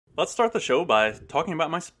Let's start the show by talking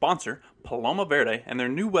about my sponsor, Paloma Verde, and their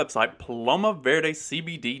new website,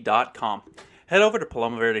 palomaverdecbd.com. Head over to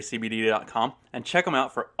palomaverdecbd.com and check them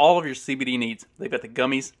out for all of your CBD needs. They've got the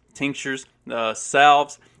gummies, tinctures,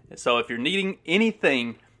 salves. So if you're needing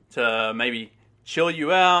anything to maybe chill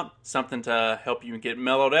you out, something to help you get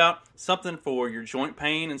mellowed out, something for your joint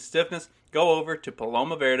pain and stiffness, go over to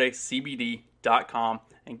palomaverdecbd.com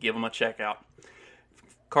and give them a check out.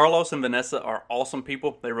 Carlos and Vanessa are awesome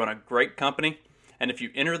people. They run a great company. And if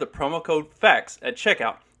you enter the promo code FACTS at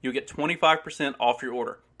checkout, you'll get 25% off your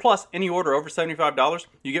order. Plus, any order over $75,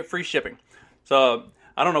 you get free shipping. So,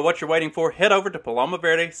 I don't know what you're waiting for. Head over to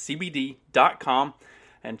palomaverdecbd.com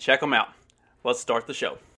and check them out. Let's start the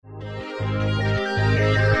show.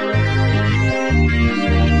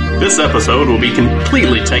 This episode will be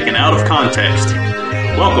completely taken out of context.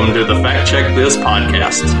 Welcome to the Fact Check This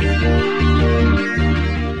podcast.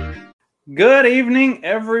 Good evening,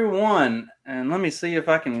 everyone. And let me see if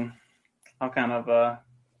I'll kind of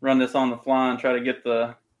run this on the fly and try to get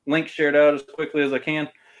the link shared out as quickly as I can.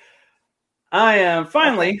 I am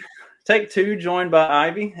finally, take two, joined by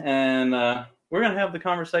Ivy, and we're going to have the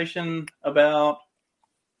conversation about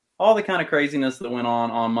all the kind of craziness that went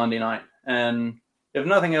on Monday night. And if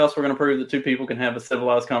nothing else, we're going to prove that two people can have a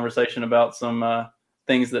civilized conversation about some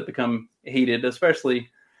things that become heated, especially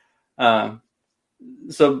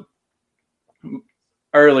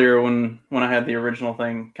earlier when I had the original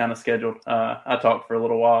thing kind of scheduled. I talked for a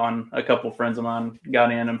little while, and a couple of friends of mine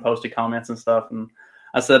got in and posted comments and stuff. And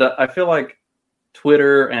I said, I feel like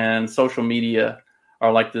Twitter and social media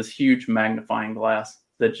are like this huge magnifying glass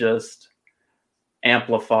that just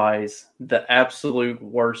amplifies the absolute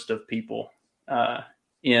worst of people,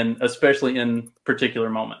 especially in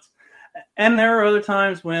particular moments. And there are other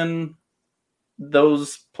times when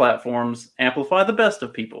those platforms amplify the best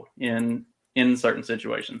of people in certain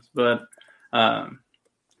situations. But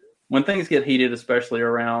when things get heated, especially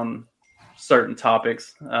around certain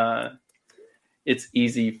topics, it's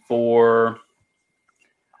easy for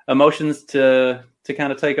emotions to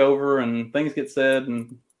kind of take over, and things get said,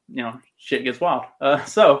 and shit gets wild.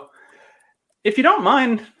 So if you don't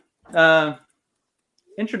mind,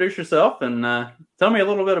 introduce yourself and tell me a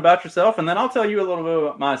little bit about yourself, and then I'll tell you a little bit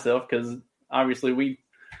about myself, because obviously we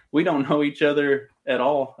don't know each other at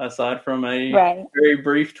all, aside from a very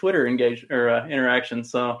brief Twitter interaction.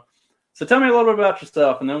 So tell me a little bit about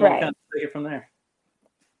yourself, and then we'll kind of take it from there.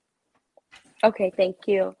 Okay, thank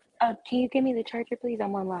you. Can you give me the charger, please?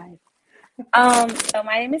 I'm on live. So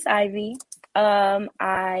my name is Ivy. I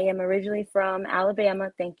am originally from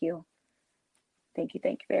Alabama. Thank you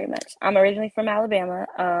very much. I'm originally from Alabama.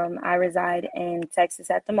 I reside in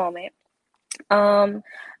Texas at the moment. I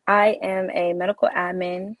am a medical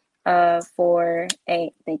admin for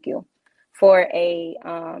a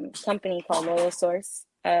company called Loyal Source.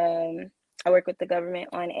 I work with the government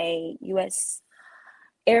on a U.S.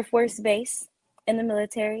 Air Force base in the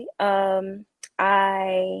military. I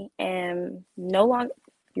am no longer.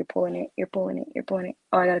 You're pulling it. Oh,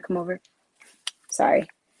 I gotta come over. Sorry.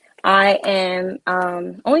 I am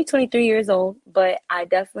only 23 years old, but I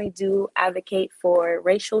definitely do advocate for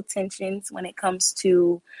racial tensions when it comes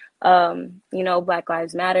to, Black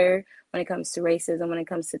Lives Matter, when it comes to racism, when it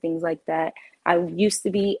comes to things like that. I used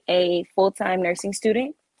to be a full-time nursing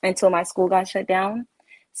student until my school got shut down.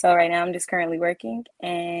 So right now I'm just currently working,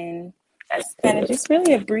 and that's kind of just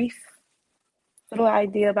really a brief little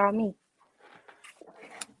idea about me.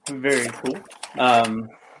 Very cool.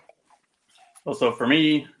 Also for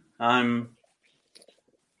me, I'm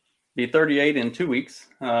be 38 in 2 weeks.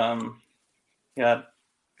 Got a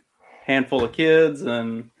handful of kids,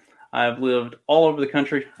 and I've lived all over the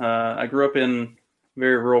country. I grew up in a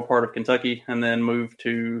very rural part of Kentucky, and then moved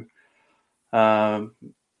to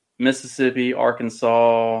Mississippi,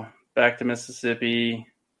 Arkansas, back to Mississippi,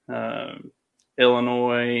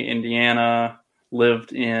 Illinois, Indiana.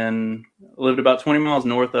 Lived about 20 miles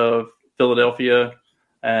north of Philadelphia,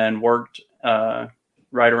 and worked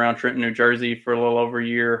right around Trenton, New Jersey for a little over a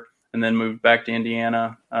year, and then moved back to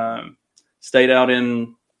Indiana. Stayed out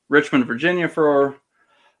in Richmond, Virginia for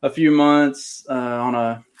a few months on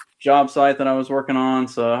a job site that I was working on.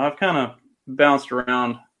 So I've kind of bounced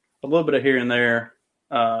around a little bit of here and there,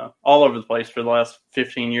 all over the place for the last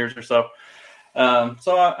 15 years or so.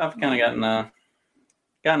 So I've kind of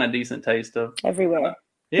gotten a decent taste of everywhere.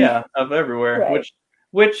 Of everywhere, right.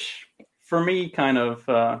 which for me kind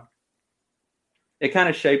of it kind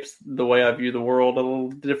of shapes the way I view the world a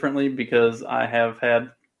little differently, because I have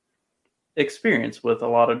had experience with a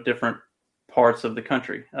lot of different parts of the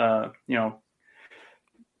country.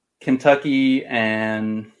 Kentucky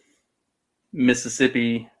and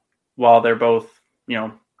Mississippi while they're both,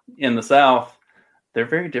 in the South, they're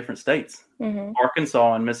very different states. Mm-hmm.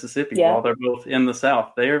 Arkansas and Mississippi, Yeah. while they're both in the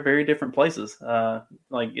South, they are very different places. And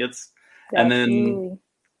then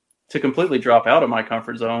to completely drop out of my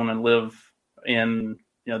comfort zone and live in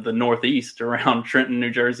the Northeast around Trenton, New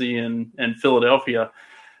Jersey, and Philadelphia,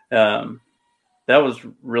 that was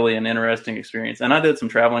really an interesting experience. And I did some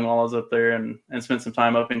traveling while I was up there, and spent some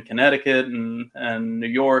time up in Connecticut and New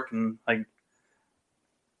York, and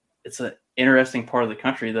it's an interesting part of the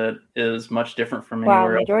country that is much different from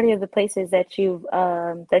anywhere else. Majority of the places that you've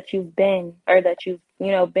been, or that you've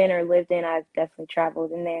been or lived in, I've definitely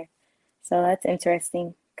traveled in there. So that's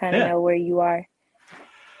interesting. Kind of know where you are.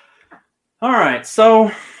 All right.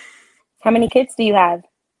 So, how many kids do you have?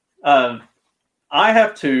 I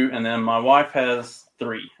have 2, and then my wife has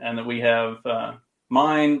 3, and then we have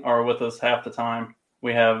mine are with us half the time.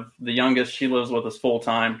 We have the youngest; she lives with us full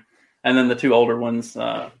time, and then the 2 older ones.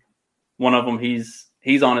 One of them, he's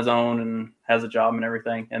on his own and has a job and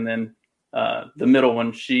everything, and then the middle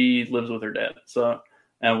one, she lives with her dad. So,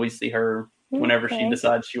 and we see her whenever she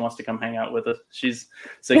decides she wants to come hang out with us. She's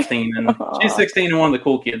 16, and she's 16 and one of the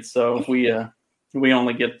cool kids. So we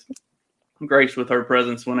only get graced with her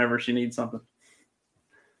presence whenever she needs something.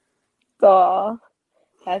 Oh,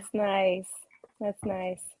 that's nice. That's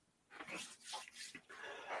nice.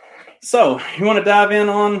 So, you want to dive in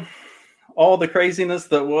on all the craziness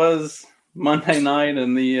that was Monday night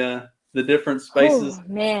and the different spaces? Oh,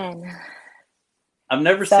 man. I've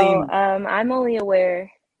never seen... I'm only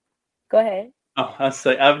aware... Go ahead. Oh, I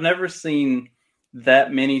say I've never seen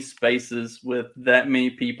that many spaces with that many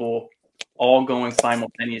people all going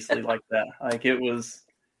simultaneously like that. Like, it was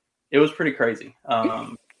pretty crazy.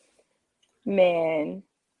 Man,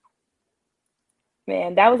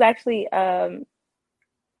 that was actually oh,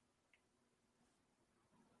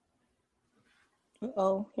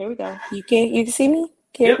 here we go. You can see me?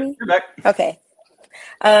 Can you hear me? You're back. Okay.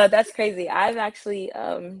 That's crazy. I've actually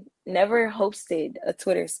never hosted a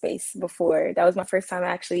Twitter space before. That was my first time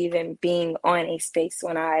actually even being on a space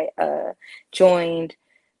when I joined,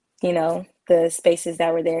 the spaces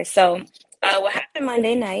that were there. So what happened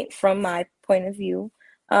Monday night, from my point of view,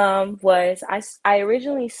 was I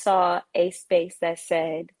originally saw a space that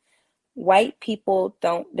said, "White people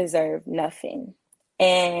don't deserve nothing."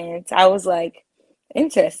 And I was like,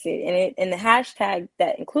 interested in it, and the hashtag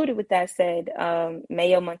that included with that said,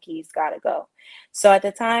 "Mayo monkeys gotta go." So at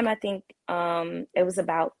the time, I think it was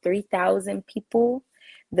about 3,000 people.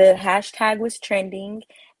 The hashtag was trending,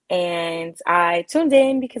 and I tuned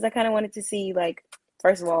in because I kind of wanted to see, like,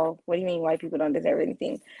 first of all, what do you mean white people don't deserve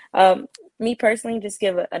anything? Me personally, just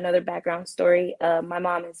give another background story. My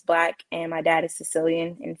mom is Black and my dad is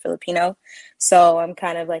Sicilian and Filipino, so I'm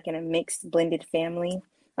kind of like in a mixed blended family.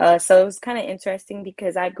 So it was kind of interesting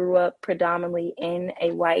because I grew up predominantly in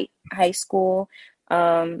a white high school.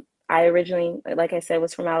 I originally, like I said,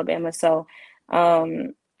 was from Alabama. So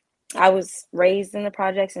I was raised in the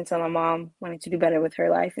projects until my mom wanted to do better with her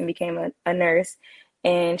life and became a nurse.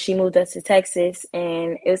 And she moved us to Texas,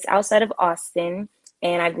 and it was outside of Austin.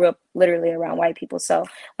 And I grew up literally around white people. So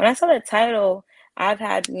when I saw the title, I've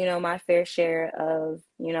had, my fair share of,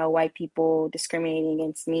 white people discriminating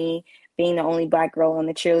against me, being the only Black girl on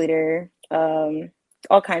the cheerleader,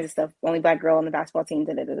 all kinds of stuff, only Black girl on the basketball team,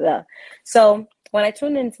 da da da da. So when I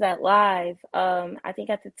tuned into that live, I think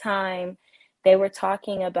at the time they were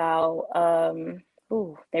talking about,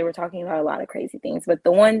 they were talking about a lot of crazy things. But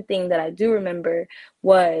the one thing that I do remember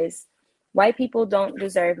was, white people don't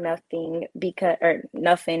deserve nothing because, or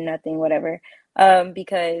nothing, whatever,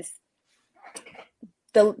 because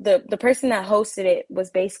the person that hosted it was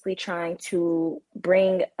basically trying to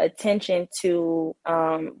bring attention to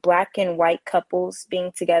Black and white couples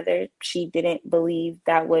being together. She didn't believe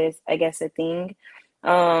that was, I guess, a thing.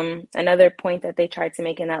 Another point that they tried to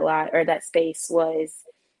make in that lot, or that space, was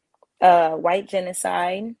white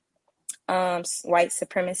genocide, white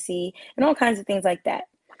supremacy, and all kinds of things like that.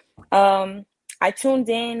 I tuned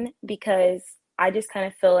in because I just kind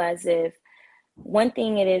of feel as if one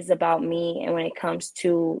thing it is about me, and when it comes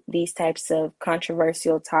to these types of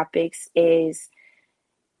controversial topics, is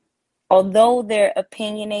although they're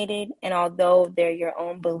opinionated and although they're your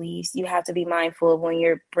own beliefs, you have to be mindful of when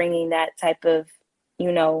you're bringing that type of,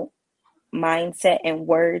 mindset and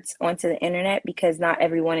words onto the internet, because not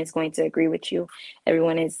everyone is going to agree with you.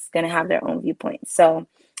 Everyone is going to have their own viewpoint. So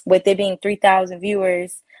with it being 3,000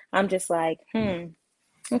 viewers, I'm just like,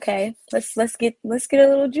 okay, let's get a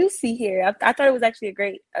little juicy here. I thought it was actually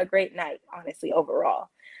a great night, honestly, overall.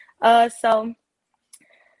 So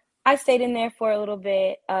I stayed in there for a little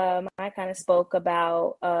bit. I kind of spoke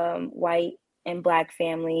about white and Black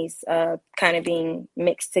families kind of being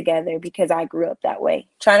mixed together because I grew up that way,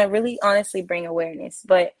 trying to really honestly bring awareness.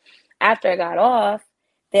 But after I got off,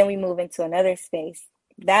 then we move into another space.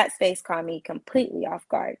 That space caught me completely off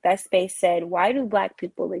guard. That space said, "Why do Black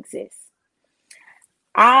people exist?"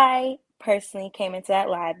 I personally came into that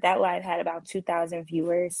live. That live had about 2,000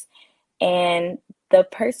 viewers. And the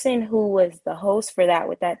person who was the host for that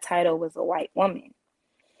with that title was a white woman.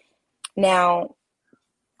 Now,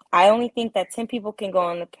 I only think that 10 people can go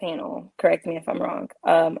on the panel, correct me if I'm wrong,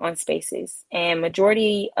 on Spaces. And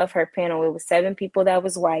majority of her panel, it was 7 people that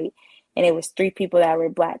was white, and it was 3 people that were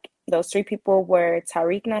Black. Those 3 people were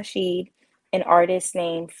Tariq Nasheed, an artist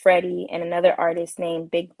named Freddie, and another artist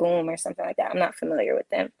named Big Boom or something like that. I'm not familiar with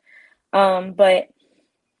them. But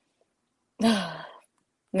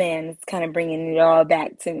man, it's kind of bringing it all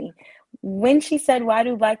back to me. When she said, "Why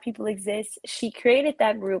do Black people exist?" she created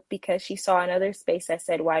that group because she saw another space that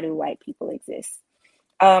said, "Why do white people exist?"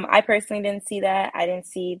 I personally didn't see that. I didn't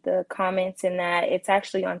see the comments in that. It's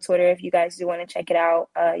actually on Twitter. If you guys do want to check it out,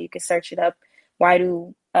 you can search it up. Why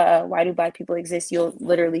do Black people exist? You'll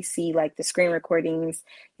literally see like the screen recordings.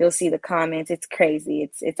 You'll see the comments. It's crazy.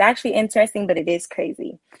 It's actually interesting, but it is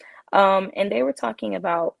crazy. And they were talking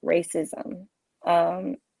about racism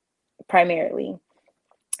primarily.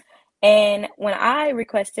 And when I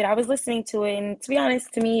requested, I was listening to it, and to be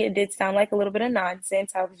honest, to me, it did sound like a little bit of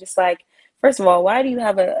nonsense. I was just like, first of all, why do you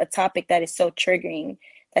have a topic that is so triggering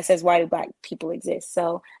that says, "Why do Black people exist?"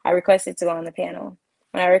 So I requested to go on the panel.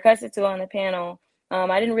 When I requested to go on the panel,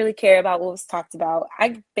 I didn't really care about what was talked about.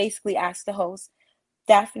 I basically asked the host,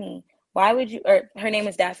 Daphne, why would you, or her name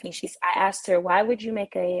was Daphne. I asked her, why would you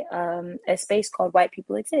make a space called White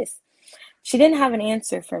People Exist? She didn't have an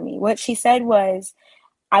answer for me. What she said was,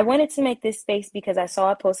 "I wanted to make this space because I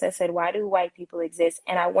saw a post that said, 'Why do white people exist?'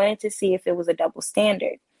 And I wanted to see if it was a double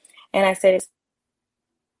standard." And I said,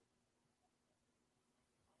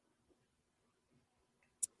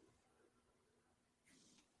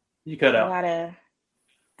 You cut I out. got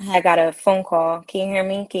I got a phone call. Can you hear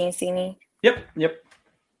me? Can you see me? Yep.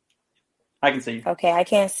 I can see you. Okay, I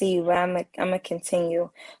can't see you, but I'm gonna continue.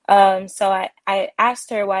 So I asked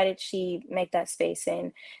her why did she make that space,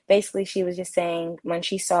 and basically she was just saying when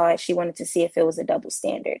she saw it, she wanted to see if it was a double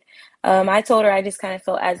standard. I told her I just kind of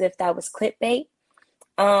felt as if that was clickbait.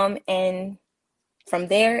 And from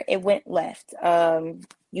there it went left.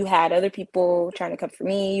 You had other people trying to come for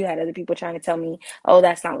me. You had other people trying to tell me, "Oh,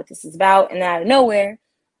 that's not what this is about." And out of nowhere,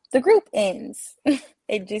 the group ends.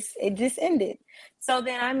 it just ended. So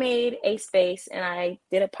then I made a space and I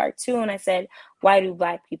did a part 2, and I said, "Why do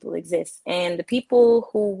Black people exist?" And the people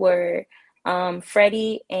who were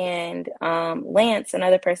Freddie and Lance,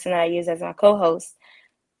 another person that I use as my co-host,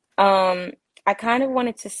 I kind of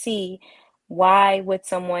wanted to see why would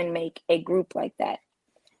someone make a group like that.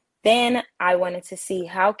 Then I wanted to see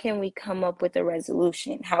how can we come up with a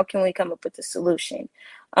resolution? How can we come up with a solution?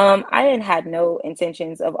 I didn't had no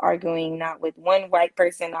intentions of arguing, not with one white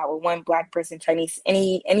person, not with one Black person, Chinese,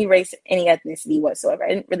 any race, any ethnicity whatsoever. I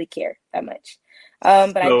didn't really care that much.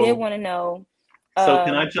 But I did So, want to know. so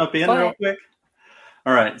can I jump in Go real ahead. quick?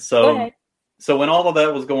 All right. Go So, ahead. so when all of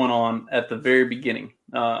that was going on at the very beginning,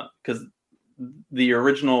 because the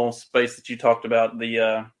original space that you talked about,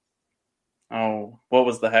 what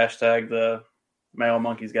was the hashtag? The male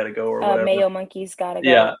monkeys got to go or whatever. Mayo monkeys gotta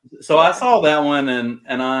Yeah. go. So I Yeah. saw that one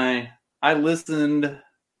and I listened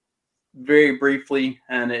very briefly,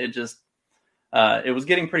 and it just it was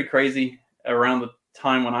getting pretty crazy around the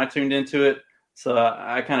time when I tuned into it. So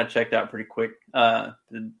I kind of checked out pretty quick.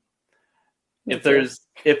 Me too.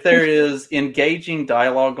 If there is engaging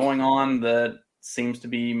dialogue going on that seems to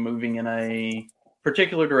be moving in a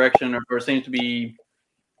particular direction, or seems to be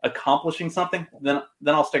accomplishing something, then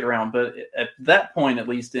I'll stick around. But at that point, at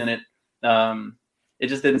least in it, it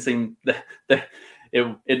just didn't seem that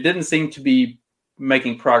it didn't seem to be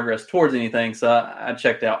making progress towards anything. So I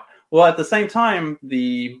checked out. Well, at the same time,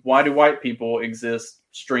 the "Why do white people exist"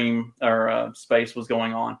 stream or space was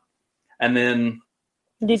going on, and then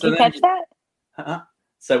Did you catch that?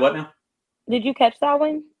 say what now? Did you catch that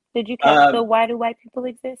one? Did you catch Uh, the "Why do white people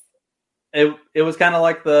exist"? it was kind of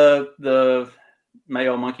like the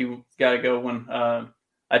male monkey got to go when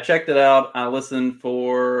I checked it out. I listened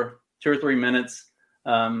for 2 or 3 minutes.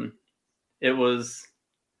 It was,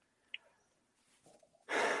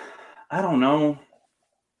 I don't know,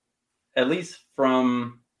 at least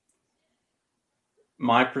from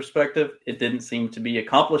my perspective, it didn't seem to be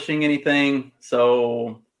accomplishing anything.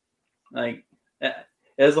 So, like,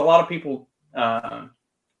 there's a lot of people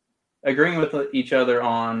agreeing with each other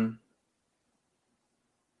on,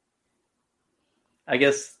 I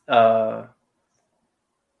guess,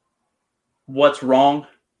 what's wrong,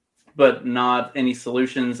 but not any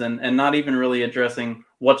solutions, and not even really addressing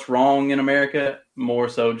what's wrong in America, more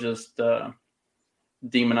so just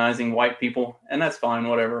demonizing white people. And that's fine,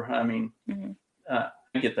 whatever. I mean, I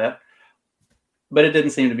get that. But it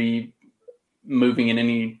didn't seem to be moving in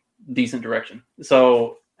any decent direction.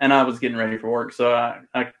 So, and I was getting ready for work, so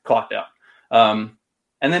I clocked out.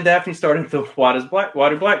 And then Daphne started the why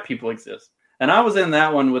do black people exist? And I was in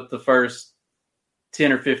that one with the first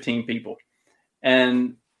 10 or 15 people.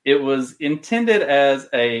 And it was intended as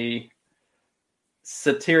a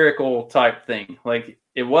satirical type thing. Like,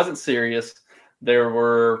 it wasn't serious. There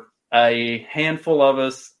were a handful of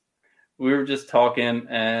us. We were just talking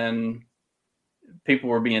and people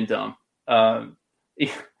were being dumb.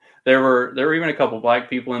 There were even a couple black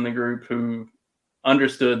people in the group who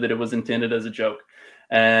understood that it was intended as a joke,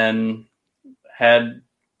 and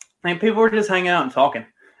people were just hanging out and talking.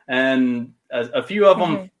 And a few of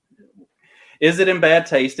them, is it in bad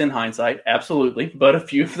taste in hindsight? Absolutely. But a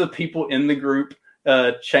few of the people in the group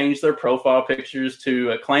changed their profile pictures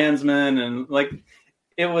to a Klansman, and like,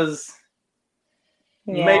 it was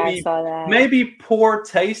maybe poor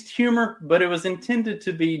taste humor, but it was intended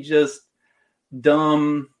to be just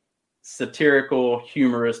dumb, satirical,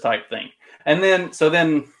 humorous type thing. And then,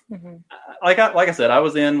 like I said, I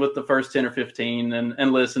was in with the first 10 or 15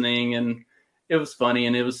 and listening, and it was funny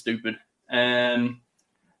and it was stupid. And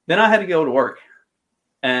then I had to go to work.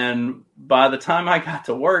 And by the time I got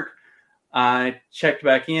to work, I checked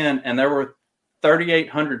back in, and there were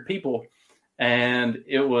 3,800 people, and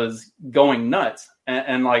it was going nuts.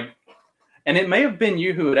 And it may have been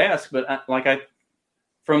you who had asked, but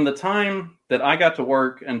from the time that I got to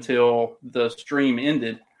work until the stream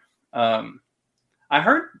ended, I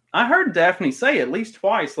heard Daphne say at least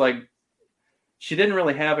twice, like, she didn't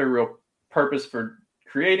really have a real purpose for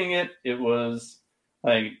creating it. It was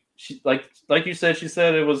like, like you said, she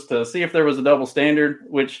said it was to see if there was a double standard,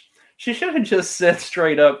 which she should have just said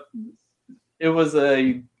straight up. It was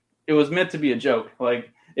meant to be a joke.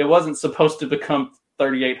 Like, it wasn't supposed to become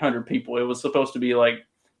 3,800 people. It was supposed to be like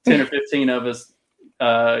 10 or 15 of us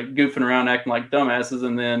goofing around, acting like dumbasses,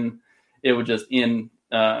 and then it would just end,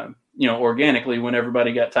 organically when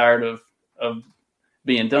everybody got tired of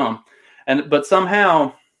being dumb. But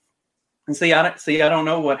somehow, and I don't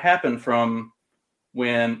know what happened from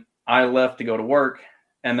when I left to go to work,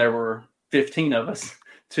 and there were 15 of us,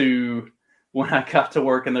 to when I got to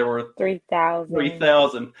work and there were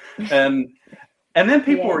 3,000. And then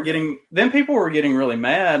people were getting really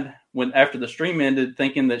mad after the stream ended,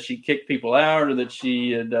 thinking that she kicked people out or that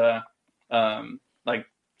she had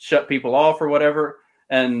shut people off or whatever.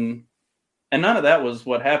 And none of that was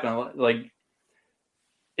what happened. Like,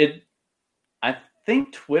 I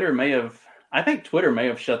think Twitter may have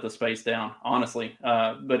shut the space down, honestly.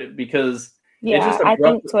 Because I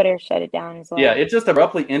think Twitter shut it down as well. Yeah, it just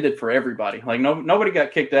abruptly ended for everybody. Like, nobody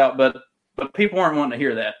got kicked out, but people weren't wanting to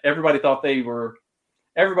hear that. Everybody thought they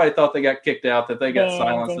got kicked out, that they got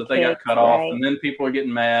silenced, that they got cut off, and then people are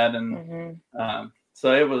getting mad, and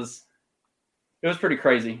so it was pretty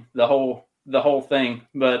crazy, the whole thing.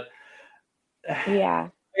 But yeah,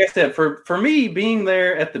 like I said, for me being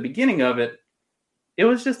there at the beginning of it, it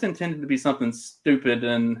was just intended to be something stupid,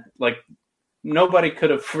 and like, nobody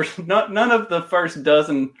could have, none of the first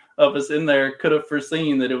dozen of us in there could have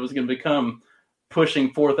foreseen that it was going to become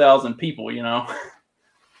pushing 4,000 people,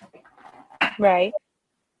 Right.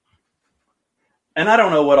 And I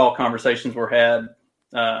don't know what all conversations were had.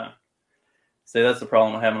 See, that's the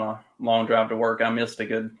problem with having a long drive to work. I missed a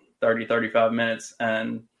good 30, 35 minutes.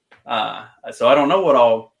 And so I don't know what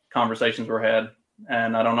all conversations were had.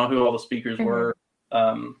 And I don't know who all the speakers were.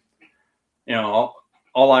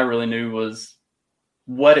 All I really knew was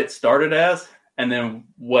what it started as and then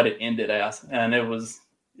what it ended as. And it was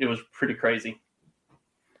pretty crazy.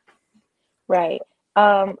 Right.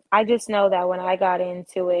 I just know that when I got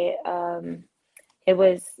into it, it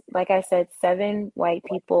was, like I said, 7 white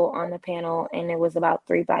people on the panel, and it was about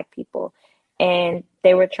 3 black people. And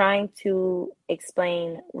they were trying to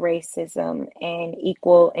explain racism and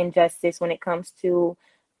equal injustice when it comes to,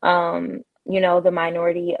 the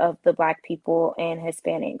minority of the black people and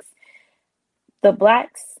Hispanics. The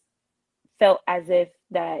blacks felt as if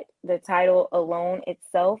that the title alone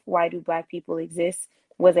itself, Why Do Black People Exist,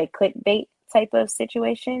 was a clickbait type of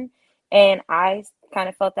situation. And I kind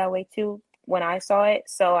of felt that way too when I saw it.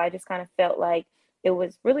 So I just kind of felt like it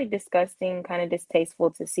was really disgusting, kind of distasteful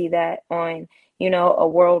to see that on, a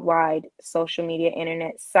worldwide social media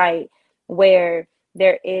internet site where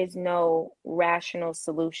there is no rational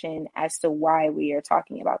solution as to why we are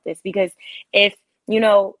talking about this. Because if,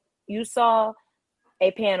 you saw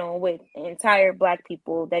a panel with entire Black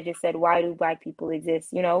people that just said, why do Black people exist?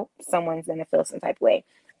 You know, someone's going to feel some type of way,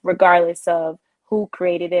 regardless of who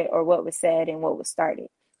created it or what was said and what was started.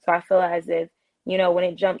 So I feel as if, you know, when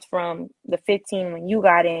it jumped from the 15 when you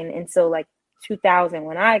got in until like 2000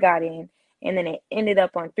 when I got in, and then it ended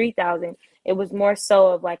up on 3000, it was more so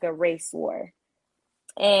of like a race war.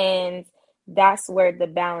 And that's where the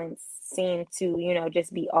balance seemed to, you know,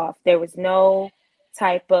 just be off. There was no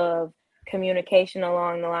type of communication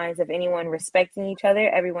along the lines of anyone respecting each other.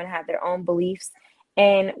 Everyone had their own beliefs.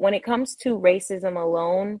 And when it comes to racism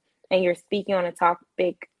alone, and you're speaking on a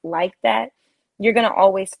topic like that, you're going to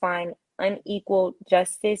always find unequal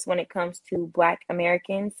justice when it comes to Black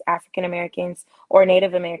Americans, African Americans, or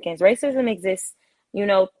Native Americans. Racism exists, you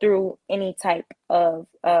know, through any type of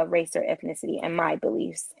race or ethnicity and my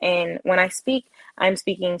beliefs. And when I speak, I'm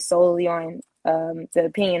speaking solely on the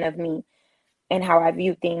opinion of me and how I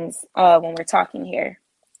view things when we're talking here.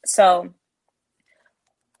 So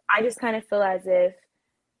I just kind of feel as if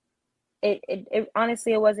it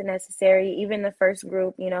honestly, it wasn't necessary. Even the first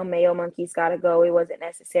group, you know, Mayo Monkeys Gotta Go, it wasn't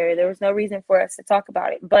necessary. There was no reason for us to talk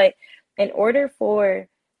about it. But in order for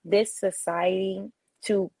this society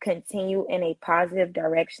to continue in a positive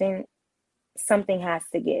direction, something has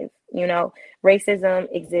to give. You know, racism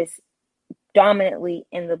exists dominantly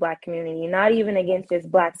in the Black community, not even against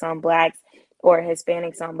just Blacks on Blacks or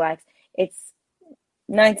Hispanics on Blacks. It's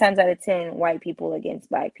 9 times out of 10 white people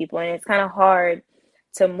against Black people. And it's kind of hard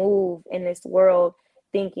to move in this world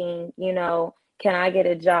thinking, you know, can I get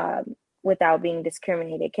a job without being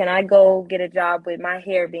discriminated? Can I go get a job with my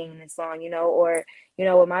hair being this long, you know, or, you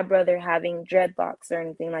know, with my brother having dreadlocks or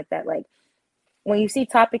anything like that? Like, when you see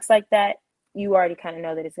topics like that, you already kind of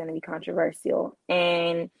know that it's going to be controversial.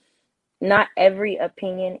 And not every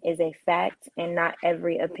opinion is a fact, and not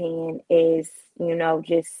every opinion is, you know,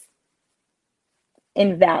 just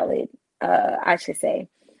invalid, I should say.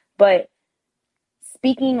 But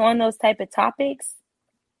speaking on those type of topics,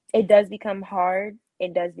 it does become hard.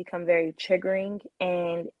 It does become very triggering,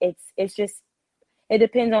 and it's just, it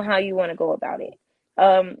depends on how you want to go about it.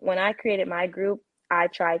 When I created my group, I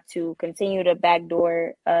tried to continue to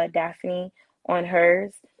backdoor Daphne on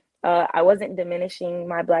hers. I wasn't diminishing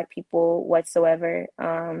my Black people whatsoever.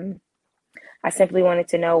 I simply wanted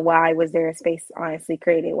to know, why was there a space honestly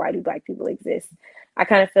created? Why do Black people exist? I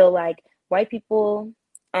kind of feel like white people,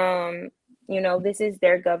 you know, this is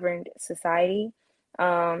their governed society.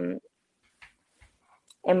 In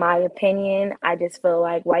my opinion, I just feel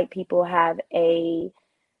like white people have a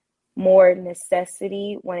more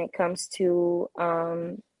necessity when it comes to,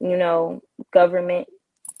 you know, government,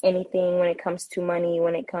 anything, when it comes to money,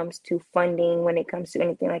 when it comes to funding, when it comes to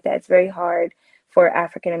anything like that. It's very hard for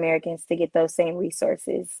African Americans to get those same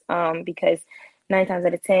resources, because 9 times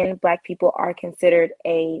out of 10, Black people are considered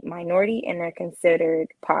a minority and they're considered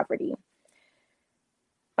poverty.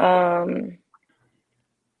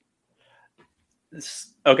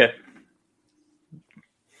 Okay.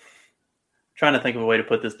 Trying to think of a way to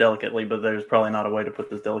put this delicately, but there's probably not a way to put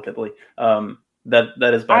this delicately.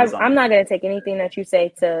 That is by design. I'm not going to take anything that you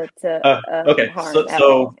say to okay. harm at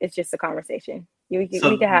all. It's just a conversation. We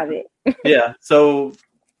can have it. Yeah. So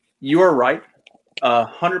you are right,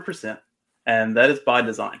 100%, and that is by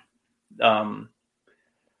design. God,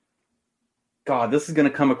 this is going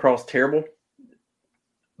to come across terrible,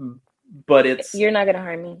 but you're not going to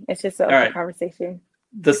harm me. It's just a conversation.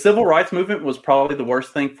 The civil rights movement was probably the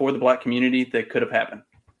worst thing for the Black community that could have happened.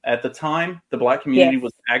 At the time, the Black community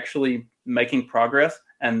was actually making progress.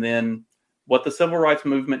 And then what the civil rights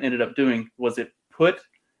movement ended up doing was it put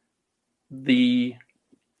the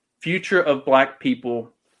future of Black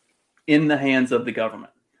people in the hands of the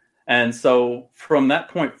government. And so from that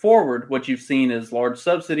point forward, what you've seen is large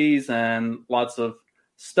subsidies and lots of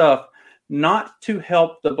stuff, not to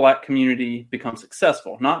help the Black community become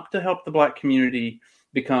successful, not to help the Black community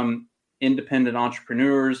become independent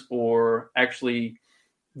entrepreneurs or actually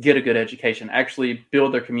get a good education, actually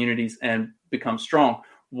build their communities and become strong.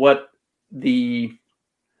 What the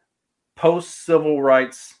post-civil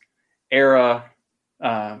rights era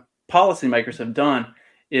policymakers have done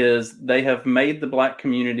is they have made the Black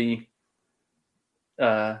community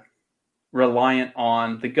reliant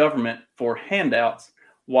on the government for handouts,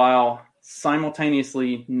 while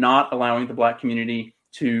simultaneously not allowing the Black community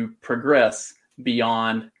to progress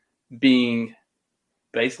beyond being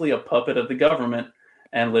basically a puppet of the government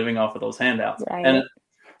and living off of those handouts. Right. And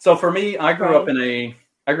so for me, I grew up in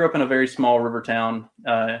a very small river town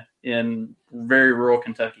in very rural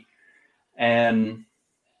Kentucky. And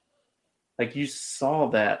like, you saw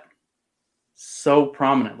that so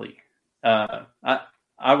prominently. I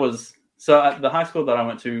was So the high school that I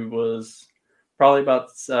went to was probably about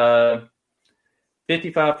 55-45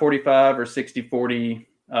 or 60-40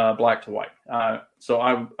 black to white. So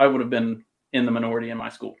I would have been in the minority in my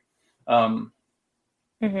school.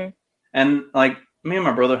 Mm-hmm. And like me and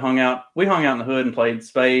my brother we hung out in the hood and played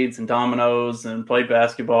spades and dominoes and played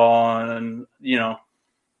basketball. And, you know,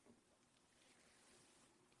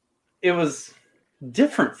 it was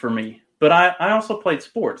different for me. But I also played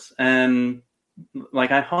sports and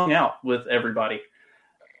like I hung out with everybody.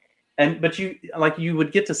 But you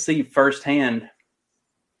would get to see firsthand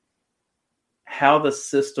how the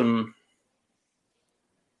system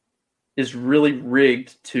is really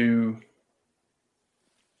rigged to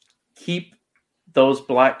keep those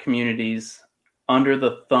black communities under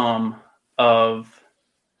the thumb of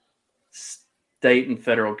state and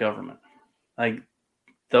federal government. Like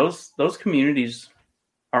those communities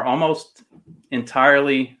are almost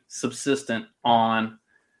entirely subsistent on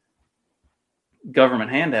government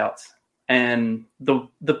handouts. And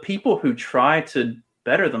the people who try to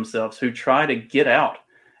better themselves, who try to get out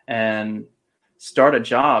and start a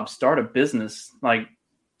job, start a business, like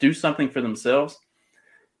do something for themselves,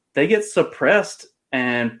 they get suppressed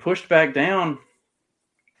and pushed back down.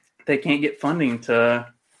 They can't get funding to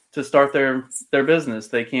start their business.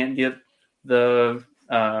 They can't get the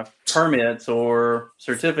permits or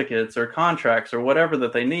certificates or contracts or whatever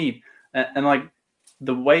that they need. And like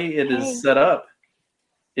the way it is set up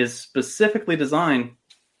is specifically designed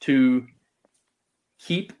to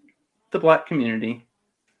keep the black community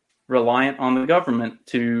reliant on the government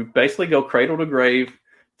to basically go cradle to grave,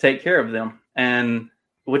 take care of them. And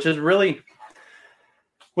which is really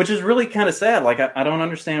kind of sad. Like I don't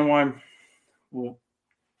understand why. Well,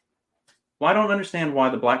 I don't understand why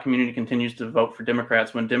the black community continues to vote for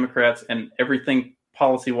Democrats when Democrats and everything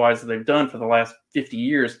policy-wise that they've done for the last 50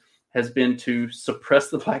 years has been to suppress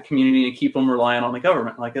the black community and keep them relying on the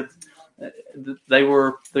government. Like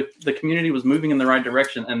the community was moving in the right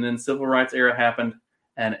direction, and then civil rights era happened,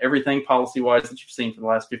 and everything policy-wise that you've seen for the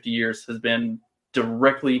last 50 years has been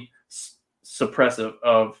directly suppressive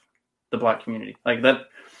of the black community. Like that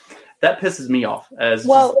pisses me off as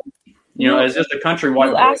as just a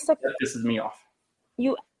countrywide voice, that pisses me off.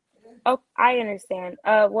 I understand.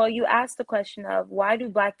 Well, you asked the question of why do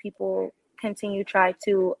black people continue to try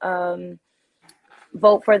to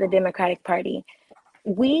vote for the Democratic Party?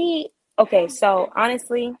 So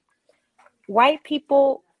honestly,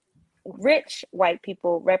 rich white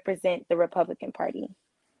people represent the Republican Party.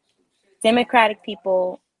 Democratic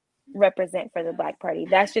people represent for the Black Party.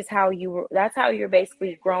 That's just how that's how you're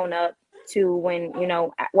basically grown up to when,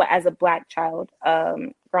 as a black child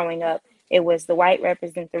growing up, it was the white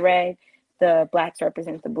represent the red, the blacks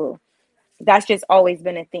represent the blue. That's just always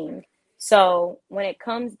been a thing. So when it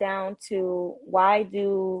comes down to why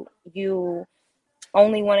do you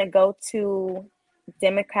only want to go to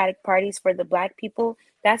Democratic parties for the black people,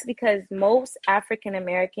 that's because most African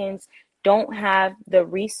Americans don't have the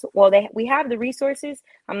we have the resources.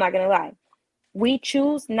 I'm not going to lie. We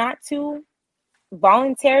choose not to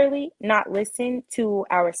voluntarily not listen to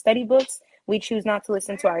our study books. We choose not to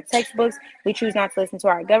listen to our textbooks. We choose not to listen to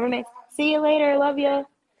our government. See you later. Love you.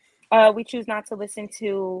 We choose not to listen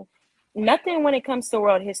to nothing when it comes to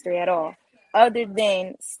world history at all, other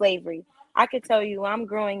than slavery. I could tell you, I'm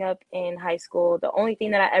growing up in high school, the only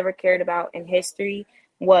thing that I ever cared about in history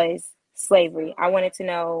was slavery. I wanted to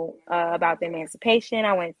know about the emancipation.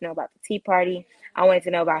 I wanted to know about the Tea Party. I wanted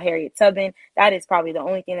to know about Harriet Tubman. That is probably the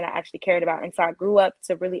only thing that I actually cared about. And so I grew up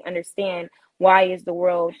to really understand why is the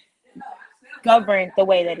world governed the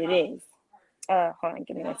way that it is. Hold on,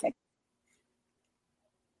 give me 1 second.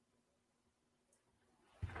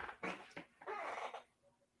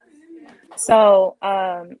 So,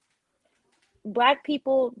 Black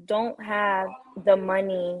people don't have the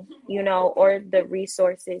money, or the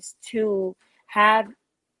resources to have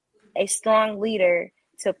a strong leader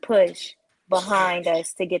to push behind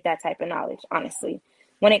us to get that type of knowledge, honestly.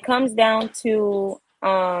 When it comes down to,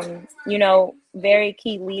 very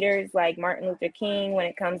key leaders like Martin Luther King, when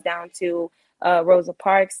it comes down to Rosa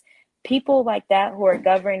Parks, people like that who are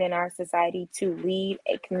governed in our society to lead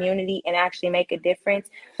a community and actually make a difference,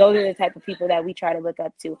 those are the type of people that we try to look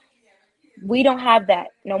up to. We don't have that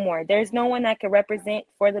no more. There's no one that can represent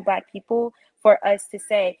for the Black people for us to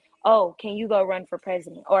say, oh, can you go run for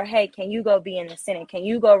president? Or, hey, can you go be in the Senate? Can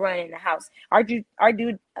you go run in the House? Our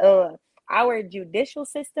judicial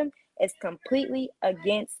system is completely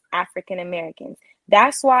against African Americans.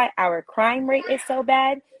 That's why our crime rate is so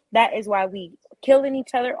bad. That is why we killing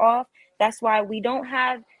each other off. That's why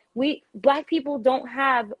Black people don't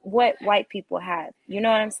have what white people have. You know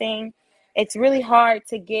what I'm saying? It's really hard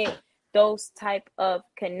to get those type of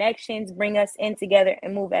connections bring us in together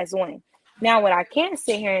and move as one. Now, what I can't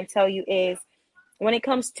sit here and tell you is when it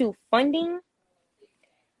comes to funding,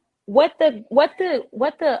 what the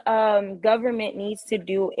government needs to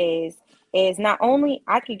do is not only,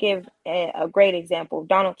 I could give a great example,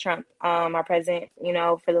 Donald Trump, our president,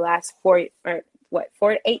 for the last 4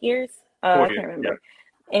 to 8 years, I can't remember.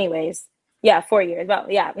 Yeah. Anyways, yeah, 4 years,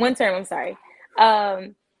 one term, I'm sorry.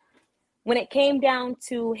 When it came down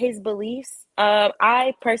to his beliefs,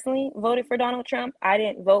 I personally voted for Donald Trump. I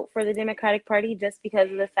didn't vote for the Democratic Party just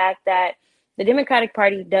because of the fact that the Democratic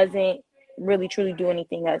Party doesn't really truly do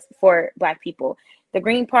anything else for Black people. The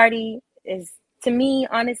Green Party is, to me,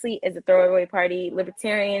 honestly, is a throwaway party.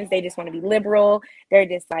 Libertarians, they just want to be liberal. They're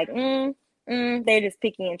just like, they're just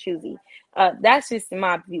picky and choosy. That's just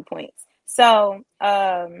my viewpoints. So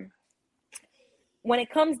when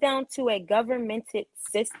it comes down to a governmented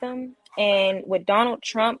system, and with Donald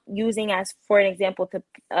Trump using as, for an example,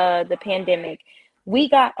 the pandemic, we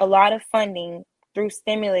got a lot of funding through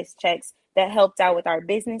stimulus checks that helped out with our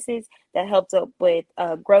businesses, that helped out with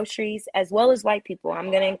groceries, as well as white people.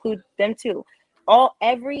 I'm going to include them too.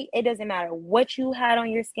 It doesn't matter what you had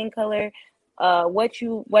on your skin color,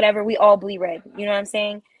 whatever, we all bleed red. You know what I'm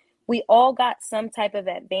saying? We all got some type of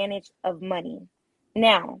advantage of money.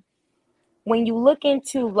 Now, when you look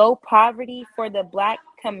into low poverty for the Black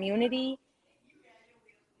community,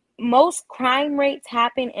 most crime rates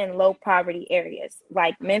happen in low poverty areas,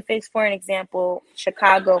 like Memphis, for an example,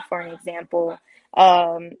 Chicago, for an example.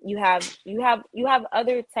 You have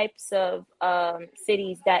other types of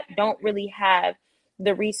cities that don't really have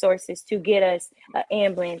the resources to get us an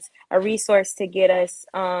ambulance, a resource to get us,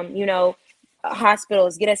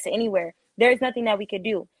 hospitals, get us to anywhere. There's nothing that we could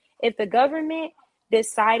do. If the government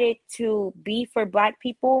decided to be for Black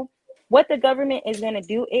people, what the government is going to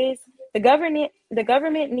do is the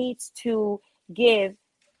government needs to give,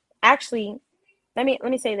 actually, let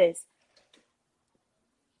me say this.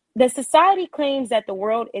 The society claims that the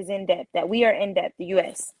world is in debt, that we are in debt, the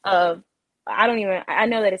US, I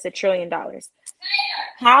know that it's $1 trillion.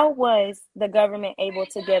 How was the government able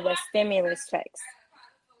to give us stimulus checks?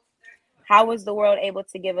 How was the world able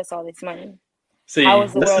to give us all this money? How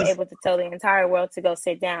was the world able to tell the entire world to go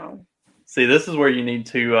sit down? See, this is where you need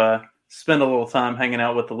to spend a little time hanging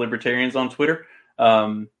out with the libertarians on Twitter.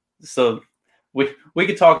 So we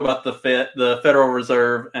could talk about the Federal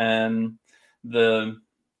Reserve and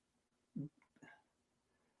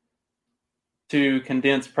to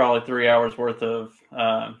condense probably 3 hours worth of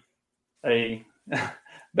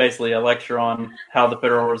basically a lecture on how the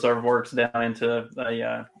Federal Reserve works down into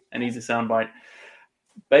an easy soundbite.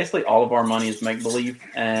 Basically, all of our money is make-believe,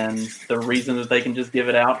 and the reason that they can just give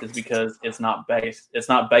it out is because it's not based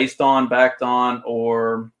on, backed on,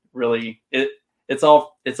 or really it's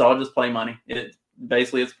all just play money. It's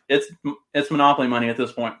monopoly money at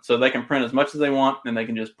this point. So they can print as much as they want, and they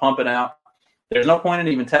can just pump it out. There's no point in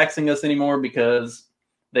even taxing us anymore because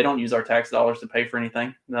they don't use our tax dollars to pay for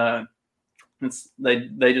anything. They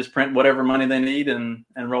just print whatever money they need and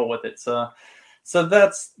roll with it. So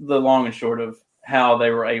that's the long and short of how they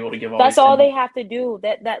were able to give all. That's all they have to do.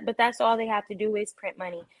 But that's all they have to do is print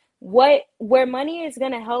money. Where money is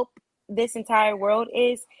going to help this entire world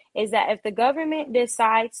is that if the government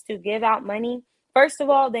decides to give out money, first of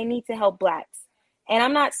all, they need to help Blacks. And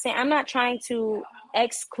I'm not trying to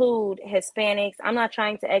exclude Hispanics. I'm not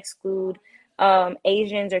trying to exclude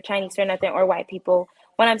Asians or Chinese or nothing, or white people.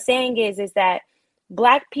 What I'm saying is that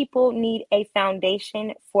Black people need a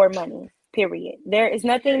foundation for money. Period. There is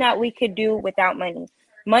nothing that we could do without money.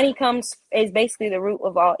 Money is basically the root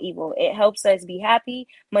of all evil. It helps us be happy.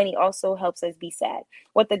 Money also helps us be sad.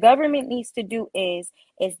 What the government needs to do is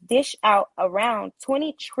dish out around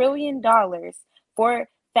 $20 trillion for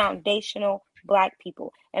foundational Black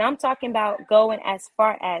people. And I'm talking about going as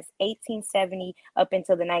far as 1870 up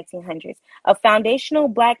until the 1900s. A foundational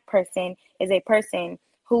Black person is a person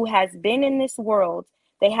who has been in this world.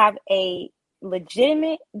 They have a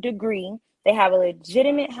legitimate degree, they have a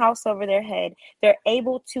legitimate house over their head, they're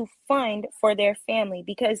able to fund for their family,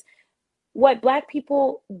 because what Black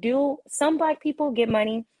people do, some Black people get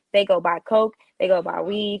money, they go buy coke, they go buy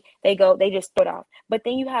weed, they just throw it off. But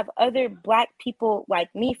then you have other Black people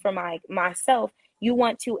like me, for myself, you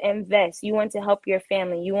want to invest, you want to help your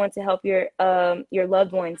family, you want to help your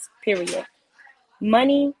loved ones, period.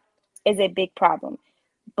 Money is a big problem.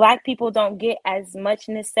 Black people don't get as much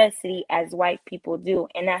necessity as white people do.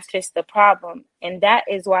 And that's just the problem. And that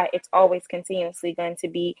is why it's always continuously going to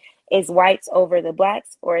be, is whites over the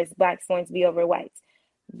Blacks, or is Blacks going to be over whites?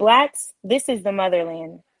 Blacks, this is the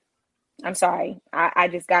motherland. I'm sorry. I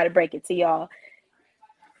just got to break it to y'all.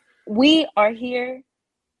 We are here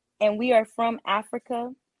and we are from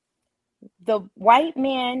Africa. The white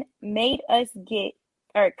man made us get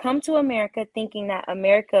or come to America thinking that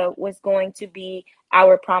America was going to be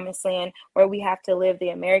our promised land where we have to live the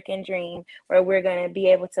American dream, where we're going to be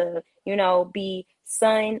able to, be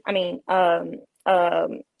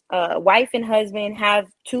wife and husband, have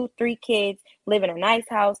 2, 3 kids, live in a nice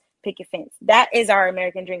house, picket fence. That is our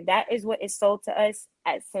American dream. That is what is sold to us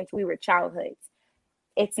since we were childhoods.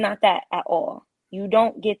 It's not that at all. You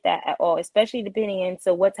don't get that at all, especially depending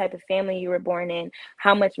into what type of family you were born in,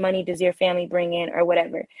 how much money does your family bring in, or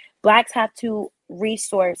whatever. Blacks have to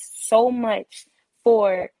resource so much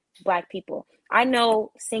for Black people. I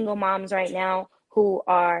know single moms right now who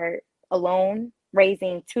are alone,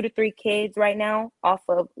 raising 2 to 3 kids right now off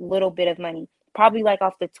of little bit of money, probably like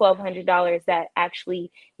off the $1,200 that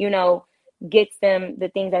actually, gets them the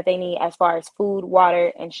things that they need as far as food,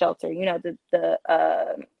 water, and shelter.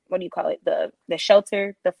 The what do you call it? The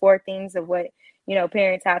shelter, the 4 things of what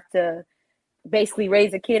parents have to basically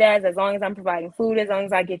raise a kid as long as I'm providing food, as long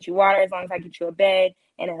as I get you water, as long as I get you a bed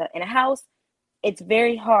and a house. It's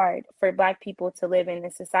very hard for Black people to live in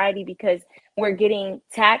this society because we're getting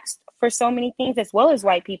taxed for so many things, as well as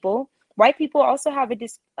white people. White people also have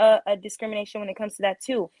a discrimination when it comes to that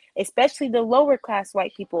too, especially the lower class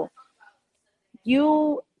white people.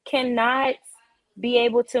 You cannot be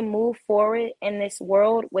able to move forward in this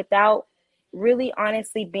world without really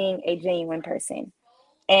honestly being a genuine person.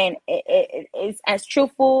 And it's as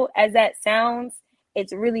truthful as that sounds,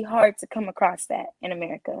 it's really hard to come across that in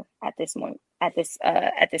America at this moment, at this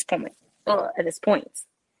point,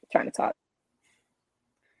 trying to talk.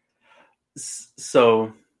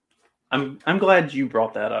 So I'm glad you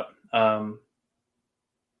brought that up,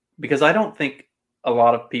 because I don't think a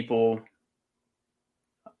lot of people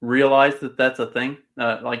realize that that's a thing.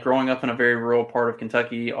 Like growing up in a very rural part of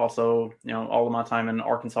Kentucky, also, all of my time in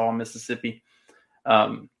Arkansas and Mississippi,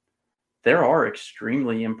 there are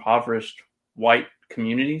extremely impoverished white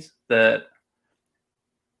communities that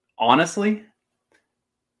honestly,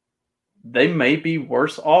 they may be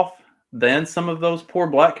worse off than some of those poor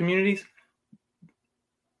Black communities,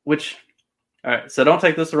 which, all right, so don't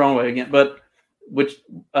take this the wrong way again, but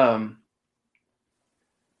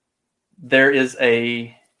there is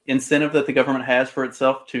a incentive that the government has for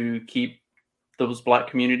itself to keep those Black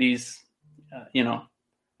communities,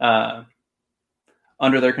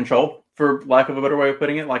 under their control, for lack of a better way of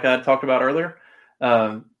putting it, like I talked about earlier.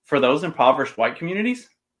 For those impoverished white communities,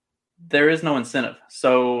 there is no incentive.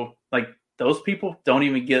 So like those people don't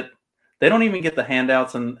even get the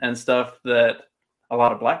handouts and stuff that a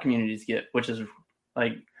lot of Black communities get, which is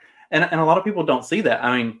like, and a lot of people don't see that.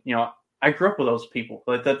 I mean, I grew up with those people.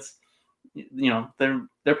 Like that's,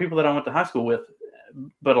 they're people that I went to high school with,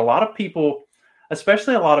 but a lot of people,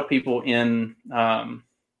 especially a lot of people in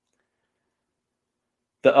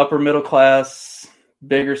the upper middle class,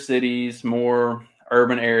 bigger cities, more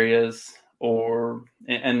urban areas,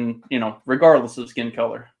 and regardless of skin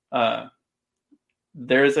color,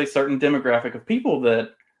 there is a certain demographic of people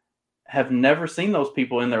that have never seen those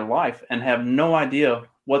people in their life and have no idea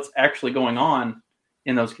what's actually going on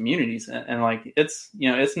in those communities. And like, it's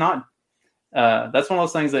not, that's one of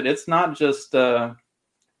those things that it's not just a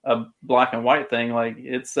Black and white thing. Like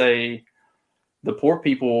the poor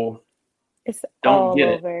people It's don't all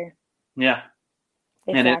get over. it. Yeah.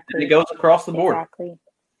 Exactly. And it goes across the board.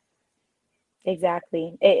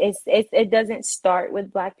 Exactly. It doesn't start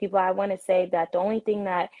with Black people. I want to say that the only thing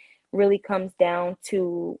that really comes down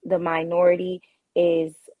to the minority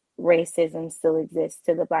is racism still exists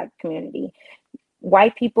to the Black community.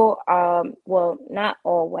 White people, well, not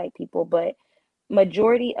all white people, but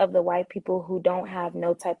majority of the white people who don't have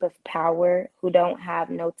no type of power, who don't have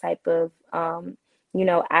no type of,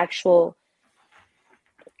 actual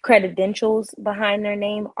credentials behind their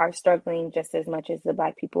name are struggling just as much as the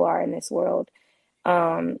Black people are in this world.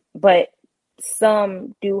 But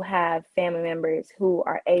some do have family members who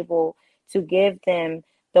are able to give them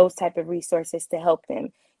those type of resources to help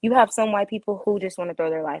them. You have some white people who just want to throw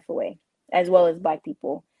their life away, as well as Black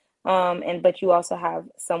people. But you also have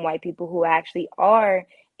some white people who actually are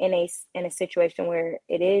in a situation where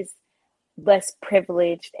it is less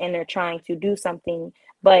privileged and they're trying to do something,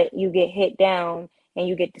 but you get hit down and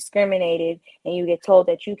you get discriminated and you get told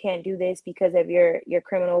that you can't do this because of your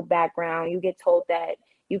criminal background. You get told that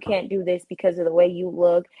you can't do this because of the way you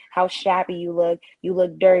look, how shabby you look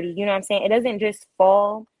dirty. You know what I'm saying? It doesn't just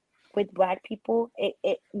fall with Black people.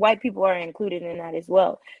 White people are included in that as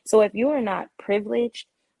well. So if you are not privileged,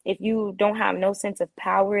 if you don't have no sense of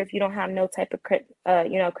power, if you don't have no type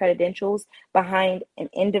of credentials behind an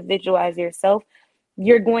individual as yourself,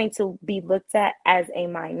 you're going to be looked at as a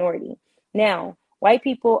minority. Now, white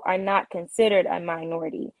people are not considered a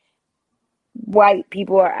minority. White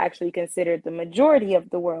people are actually considered the majority of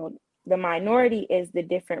the world. The minority is the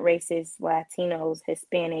different races, Latinos,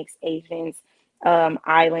 Hispanics, Asians,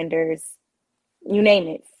 Islanders, you name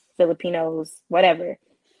it, Filipinos, whatever.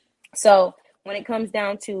 So when it comes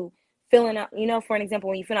down to filling out, for an example,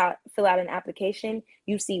 when you fill out an application,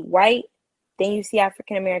 you see white, then you see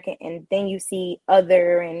African American, and then you see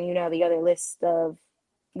other, and the other list of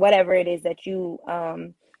whatever it is that you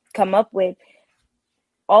come up with.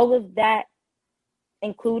 All of that,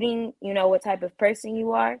 including what type of person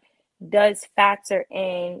you are, does factor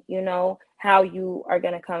in how you are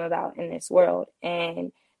going to come about in this world.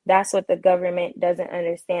 And that's what the government doesn't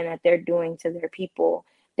understand that they're doing to their people.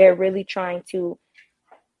 They're really trying to,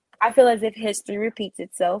 I feel as if history repeats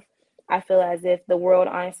itself. I feel as if the world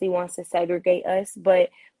honestly wants to segregate us, but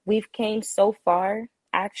we've came so far,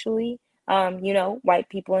 actually, white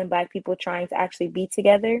people and black people trying to actually be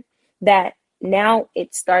together, that now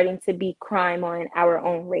it's starting to be crime on our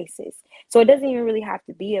own races. So it doesn't even really have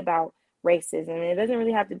to be about racism. It doesn't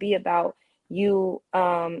really have to be about you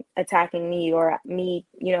attacking me or me,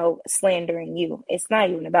 slandering you. It's not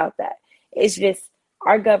even about that. It's just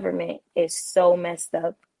our government is so messed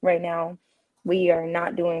up right now. We are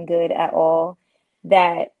not doing good at all.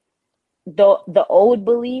 That the old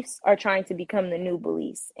beliefs are trying to become the new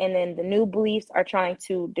beliefs, and then the new beliefs are trying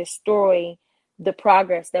to destroy the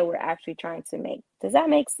progress that we're actually trying to make. Does that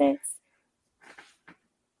make sense?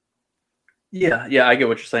 Yeah, I get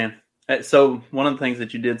what you're saying. So one of the things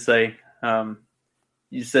that you did say,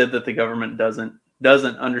 you said that the government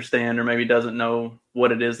doesn't understand, or maybe doesn't know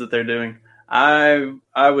what it is that they're doing. I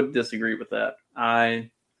would disagree with that. I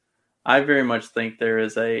very much think there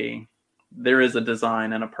is a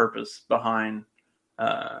design and a purpose behind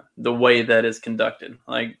the way that is conducted.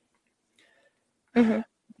 Like,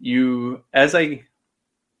 you, as a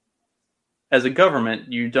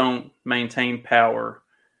government, you don't maintain power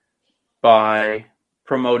by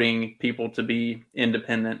promoting people to be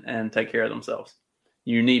independent and take care of themselves.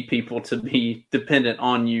 You need people to be dependent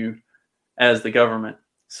on you as the government.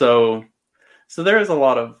 So there is a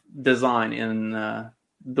lot of design in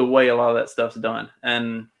the way a lot of that stuff's done.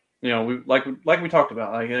 And we like we talked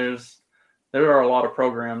about, like there are a lot of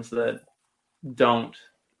programs that don't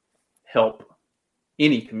help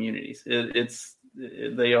any communities.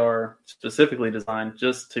 They are specifically designed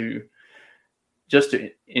just to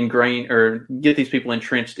ingrain or get these people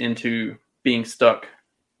entrenched into being stuck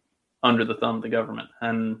under the thumb of the government.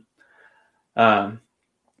 And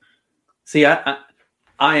see, I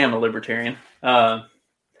am a libertarian. I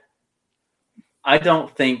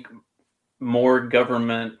don't think more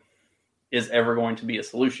government is ever going to be a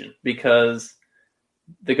solution, because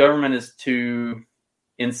the government is too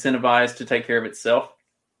incentivized to take care of itself,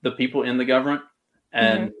 the people in the government,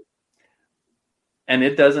 and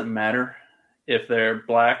it doesn't matter if they're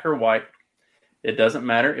black or white. It doesn't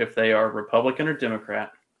matter if they are Republican or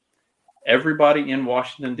Democrat. Everybody in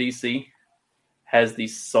Washington, D.C. has the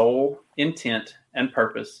sole intent and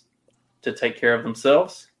purpose to take care of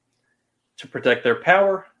themselves, to protect their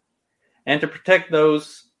power, and to protect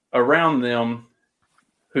those around them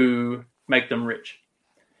who make them rich.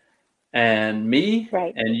 And me,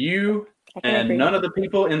 right, and you, and none of the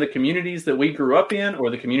people in the communities that we grew up in, or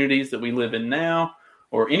the communities that we live in now,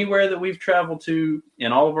 or anywhere that we've traveled to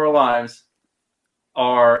in all of our lives,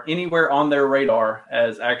 are anywhere on their radar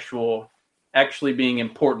as actually being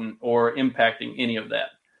important or impacting any of that.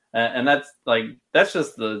 And that's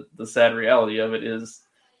just the sad reality of it, is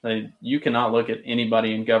that you cannot look at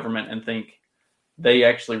anybody in government and think they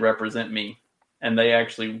actually represent me and they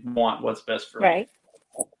actually want what's best for me.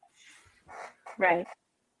 Right.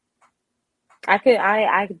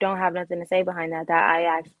 I don't have nothing to say behind that.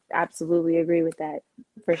 I absolutely agree with that,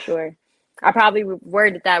 for sure. I probably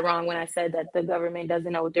worded that wrong when I said that the government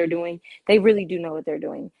doesn't know what they're doing. They really do know what they're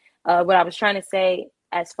doing. What I was trying to say,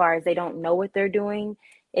 as far as they don't know what they're doing,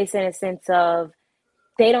 it's in a sense of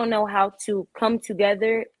they don't know how to come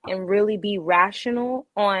together and really be rational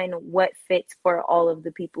on what fits for all of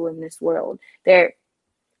the people in this world. They're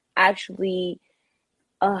actually,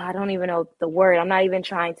 I don't even know the word. I'm not even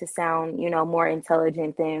trying to sound, more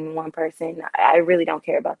intelligent than one person. I really don't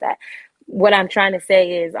care about that. What I'm trying to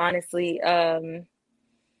say is, honestly,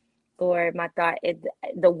 Lord, my thought,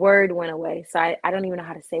 the word went away. So I don't even know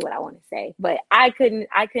how to say what I want to say, but I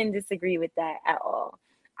couldn't disagree with that at all.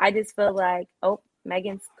 I just feel like,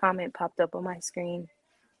 Megan's comment popped up on my screen.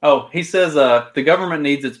 Oh, he says the government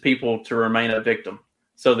needs its people to remain a victim,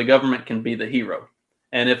 so the government can be the hero.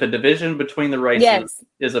 And if a division between the races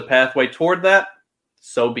is a pathway toward that,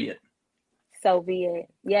 so be it. So be it.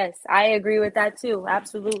 Yes, I agree with that too.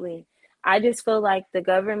 Absolutely. I just feel like the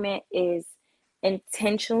government is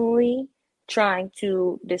intentionally trying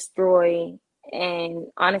to destroy and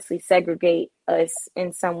honestly segregate us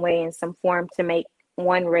in some way, in some form, to make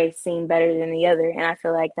one race seem better than the other. And I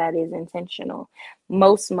feel like that is intentional.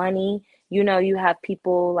 Most money, you have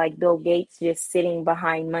people like Bill Gates just sitting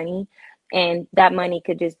behind money. And that money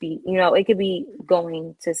could just be, it could be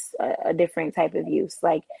going to a different type of use.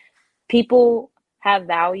 Like, people have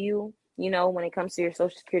value, when it comes to your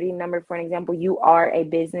social security number. For an example, you are a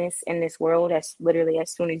business in this world. As literally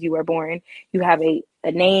as soon as you are born, you have a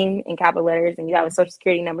name in capital letters and you have a social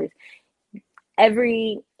security number.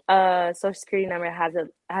 Every social security number has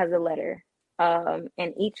a letter,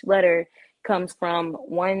 and each letter comes from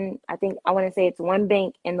one, I want to say it's one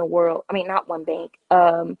bank in the world. I mean, not one bank,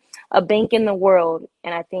 a bank in the world.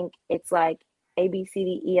 And I think it's like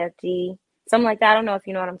ABCDEFG, something like that. I don't know if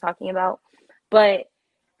you know what I'm talking about, but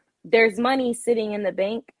there's money sitting in the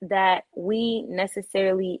bank that we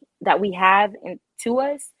have to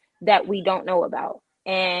us that we don't know about.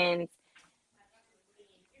 And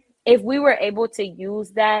if we were able to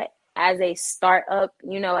use that as a startup,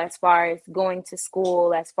 as far as going to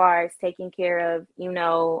school, as far as taking care of,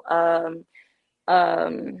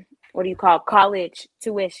 what do you call college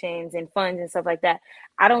tuitions and funds and stuff like that,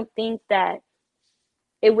 I don't think that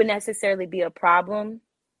it would necessarily be a problem,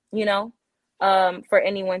 you know, for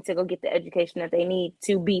anyone to go get the education that they need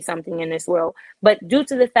to be something in this world. But due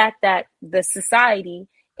to the fact that the society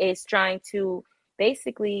is trying to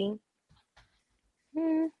basically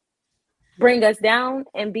bring us down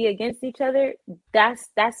and be against each other, that's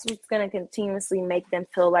what's going to continuously make them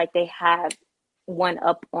feel like they have one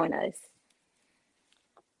up on us.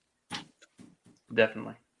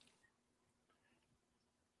 Definitely.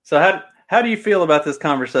 So how do you feel about this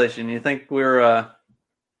conversation? You think we're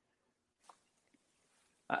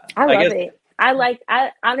I love it.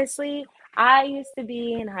 I honestly, I used to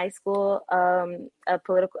be in high school, a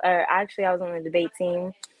political, or actually I was on the debate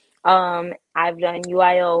team. I've done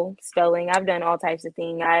UIO spelling. I've done all types of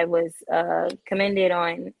things. I was commended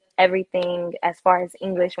on everything as far as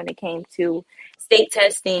English when it came to state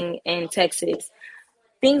testing in Texas.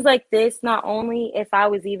 Things like this, not only if I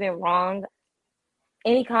was even wrong,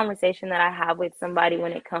 any conversation that I have with somebody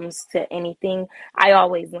when it comes to anything, I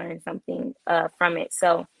always learn something from it.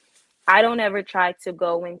 So I don't ever try to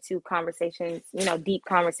go into conversations, deep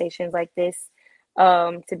conversations like this,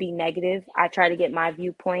 to be negative. I try to get my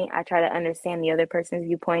viewpoint. I try to understand the other person's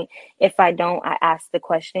viewpoint. If I don't, I ask the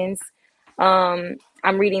questions. I'm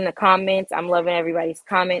reading the comments. I'm loving everybody's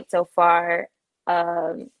comments so far.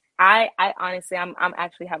 I honestly, I'm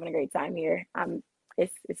actually having a great time here.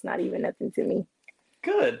 It's not even nothing to me.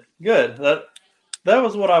 Good. That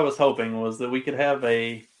was what I was hoping, was that we could have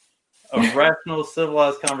a rational,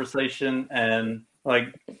 civilized conversation, and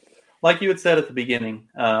like you had said at the beginning,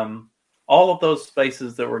 all of those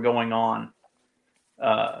spaces that were going on,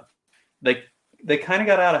 they kind of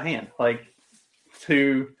got out of hand. Like,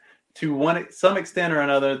 to some extent or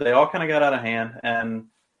another, they all kind of got out of hand. And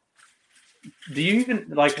do you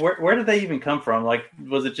even where did they even come from? Like,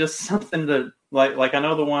 was it just something that like I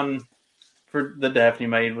know the one for the Daphne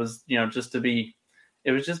made was just to be,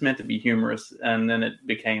 it was just meant to be humorous, and then it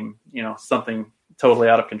became something totally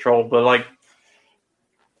out of control. But like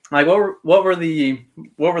what were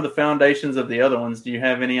the foundations of the other ones? Do you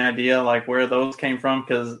have any idea like where those came from?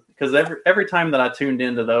 Because every time that I tuned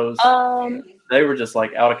into those, they were just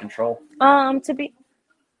like out of control. To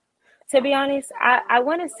be honest, I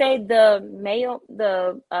want to say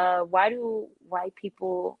why do white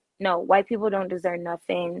people, no, white people don't deserve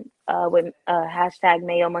nothing, with hashtag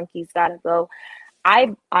Mayo monkeys gotta go.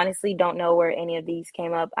 I honestly don't know where any of these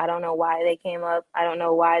came up. I don't know why they came up. I don't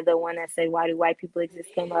know why the one that said why do white people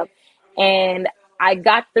exist came up. And I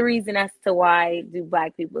got the reason as to why do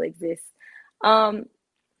black people exist. To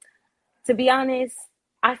be honest,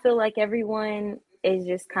 I feel like everyone is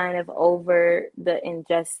just kind of over the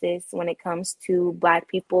injustice when it comes to black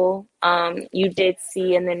people. You did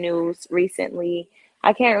see in the news recently,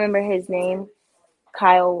 I can't remember his name,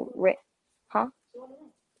 huh?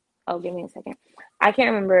 Oh, give me a second. I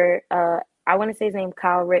can't remember. I want to say his name,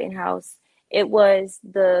 Kyle Rittenhouse. It was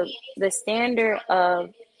the standard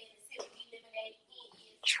of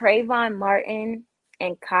Trayvon Martin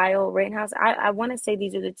and Kyle Rittenhouse. I want to say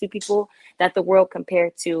these are the two people that the world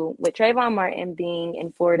compared to, with Trayvon Martin being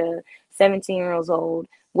in Florida, 17 years old,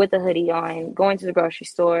 with a hoodie on, going to the grocery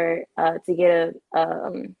store to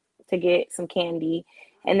get some candy,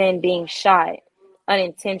 and then being shot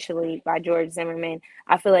unintentionally by George Zimmerman.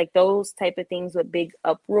 I feel like those type of things with big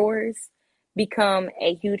uproars, become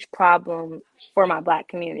a huge problem for my Black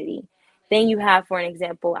community. Then you have, for an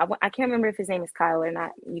example, I can't remember if his name is Kyle or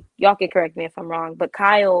not. Y'all can correct me if I'm wrong, but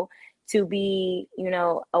Kyle, to be,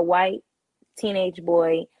 a white teenage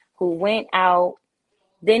boy who went out,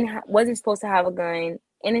 then wasn't supposed to have a gun,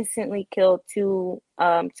 innocently killed two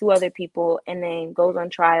other people, and then goes on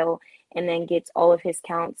trial and then gets all of his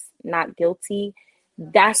counts not guilty.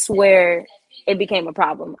 That's where it became a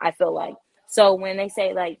problem, I feel like. So when they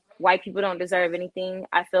say like white people don't deserve anything,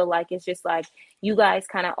 I feel like it's just like you guys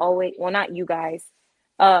kind of always, well, not you guys,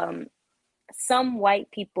 um, some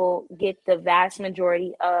white people get the vast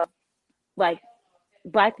majority of like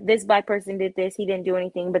this black person did this, he didn't do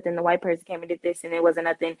anything, but then the white person came and did this and it wasn't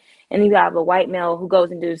nothing. And you have a white male who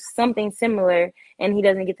goes and does something similar and he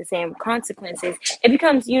doesn't get the same consequences. It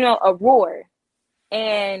becomes, a war.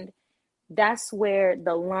 And that's where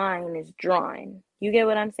the line is drawn. You get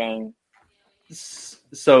what I'm saying?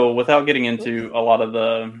 So without getting into a lot of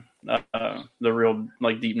the real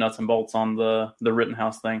like deep nuts and bolts on the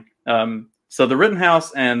Rittenhouse thing. So the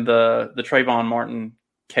Rittenhouse and the Trayvon Martin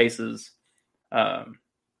cases, I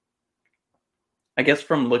guess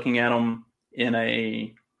from looking at them in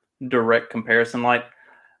a direct comparison, like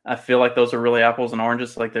I feel like those are really apples and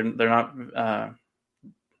oranges. Like they're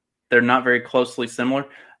not very closely similar.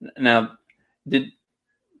 Now,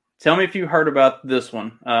 tell me if you heard about this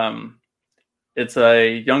one. It's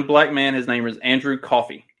a young black man. His name is Andrew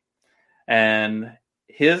Coffey, and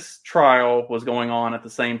his trial was going on at the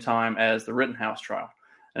same time as the Rittenhouse trial.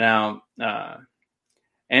 Now,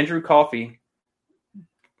 Andrew Coffey,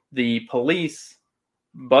 the police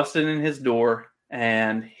busted in his door,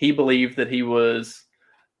 and he believed that he was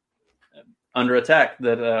under attack,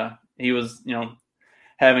 that he was,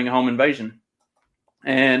 having a home invasion.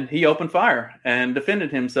 And he opened fire and defended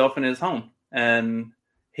himself in his home. And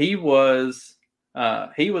he was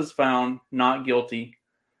found not guilty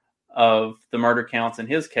of the murder counts in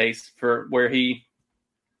his case, for where he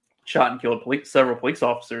shot and killed several police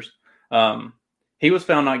officers. He was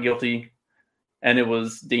found not guilty, and it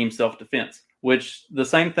was deemed self-defense, which the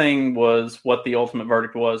same thing was what the ultimate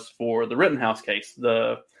verdict was for the Rittenhouse case.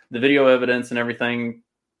 The video evidence and everything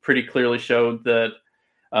pretty clearly showed that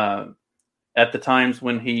at the times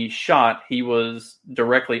when he shot, he was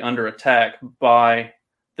directly under attack by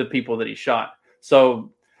the people that he shot.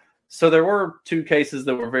 So there were two cases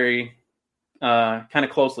that were very kind of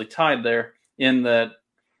closely tied there, in that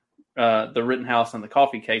the Rittenhouse and the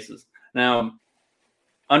Coffey cases. Now,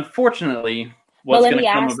 unfortunately, what's going to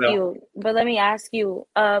come about... But let me ask you,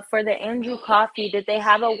 for the Andrew Coffey, did they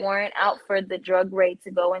have a warrant out for the drug raid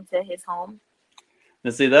to go into his home?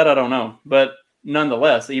 And see, that I don't know. But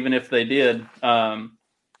nonetheless, even if they did, and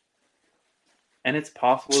it's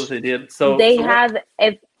possible that they did.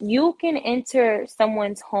 If you can enter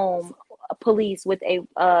someone's home, police with an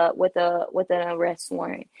arrest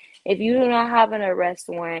warrant. If you do not have an arrest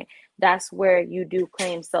warrant, that's where you do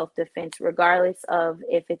claim self-defense, regardless of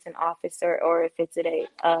if it's an officer or if it's a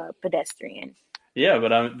pedestrian. Yeah,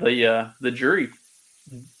 but the jury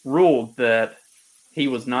ruled that he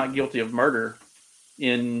was not guilty of murder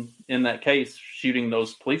in that case, shooting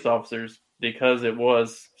those police officers, because it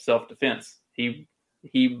was self-defense.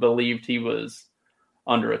 He believed he was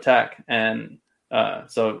under attack, and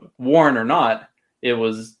so warrant or not, it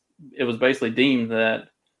was basically deemed that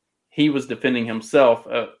he was defending himself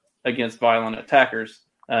against violent attackers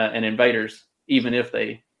and invaders, even if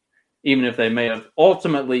they may have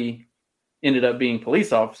ultimately ended up being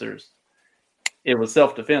police officers. It was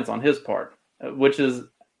self-defense on his part, which is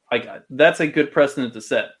like, that's a good precedent to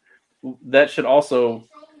set. That should also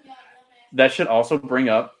bring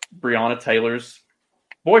up Breonna Taylor's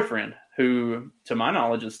boyfriend, who, to my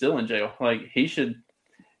knowledge, is still in jail. Like, he should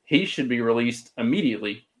be released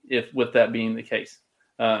immediately, if with that being the case.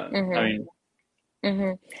 Mm-hmm.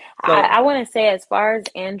 So, I want to say, as far as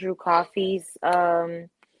Andrew Coffey's, now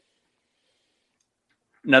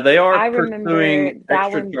they are pursuing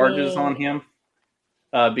extra charges on him.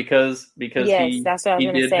 Because yes, that's what I was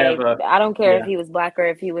going to say. I don't care if he was black or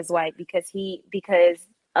if he was white, because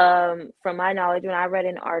from my knowledge, when I read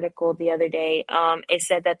an article the other day, it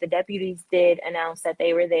said that the deputies did announce that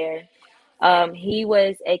they were there. He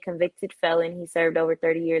was a convicted felon. He served over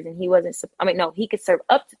 30 years, and he could serve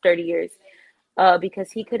up to 30 years,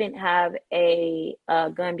 because he couldn't have a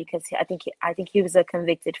gun, because I think he was a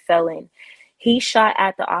convicted felon. He shot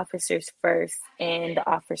at the officers first, and the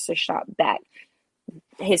officer shot back.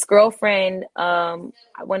 His girlfriend, I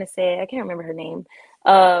want to say, I can't remember her name,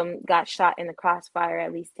 got shot in the crossfire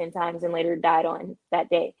at least 10 times and later died on that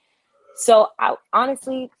day. So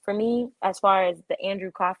honestly, for me, as far as the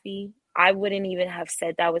Andrew Coffey I wouldn't even have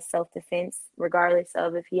said that was self-defense, regardless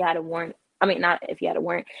of if he had a warrant. I mean, not if he had a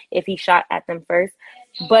warrant, if he shot at them first,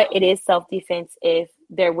 but it is self-defense if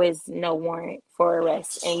there was no warrant for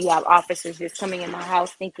arrest and you have officers just coming in my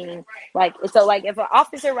house thinking like, so like if an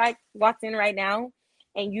officer walked in right now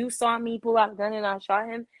and you saw me pull out a gun and I shot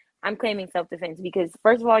him, I'm claiming self-defense because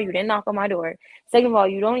first of all, you didn't knock on my door. Second of all,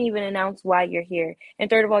 you don't even announce why you're here. And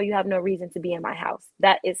third of all, you have no reason to be in my house.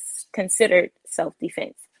 That is considered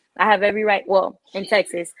self-defense. I have every right, well, in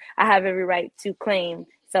Texas, I have every right to claim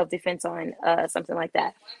self-defense on something like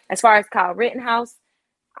that. As far as Kyle Rittenhouse,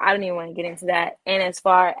 I don't even want to get into that. And as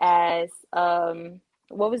far as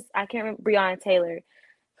I can't remember, Breonna Taylor.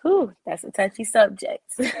 Whew, that's a touchy subject.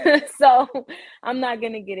 So I'm not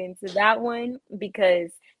going to get into that one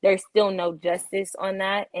because there's still no justice on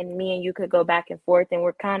that. And me and you could go back and forth and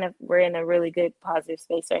we're in a really good positive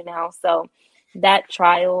space right now. So that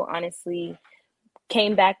trial honestly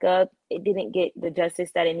came back up. It didn't get the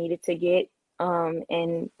justice that it needed to get.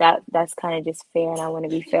 And that's kind of just fair. And I want to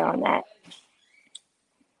be fair on that.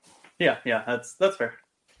 Yeah, that's fair.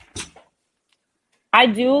 I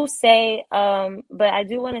do say, but I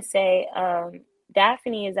do want to say,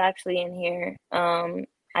 Daphne is actually in here.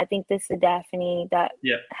 I think this is Daphne that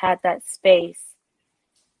had that space.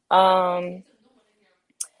 Your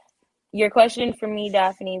question for me,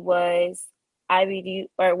 Daphne, was, Ivy,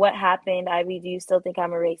 what happened? Ivy, do you still think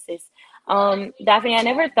I'm a racist? Daphne, I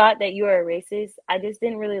never thought that you were a racist. I just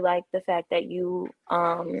didn't really like the fact that you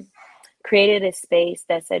created a space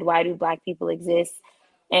that said, why do Black people exist?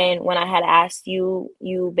 And when I had asked you,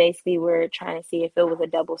 you basically were trying to see if it was a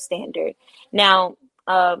double standard. Now,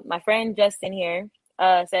 my friend Justin here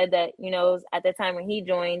said that, at the time when he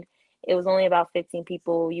joined, it was only about 15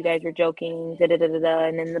 people. You guys were joking, and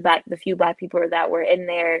then the few Black people that were in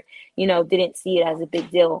there, didn't see it as a big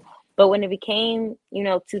deal. But when it became,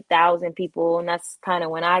 2,000 people, and that's kind of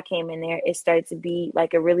when I came in there, it started to be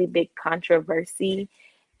like a really big controversy.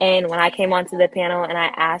 And when I came onto the panel and I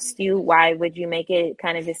asked you, why would you make it, it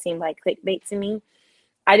kind of just seemed like clickbait to me.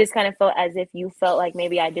 I just kind of felt as if you felt like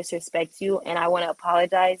maybe I disrespect you, and I want to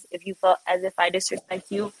apologize if you felt as if I disrespect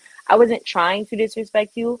you. I wasn't trying to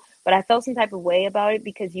disrespect you, but I felt some type of way about it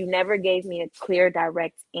because you never gave me a clear,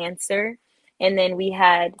 direct answer. And then we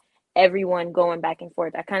had everyone going back and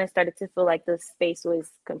forth. I kind of started to feel like the space was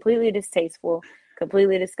completely distasteful,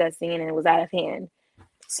 completely disgusting, and it was out of hand.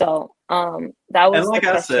 So that was the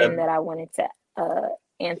question that I wanted to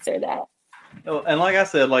answer that. And like I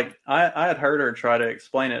said, like I had heard her try to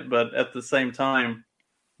explain it, but at the same time,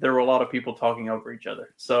 there were a lot of people talking over each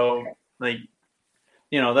other. So like,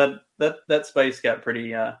 that space got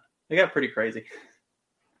pretty crazy.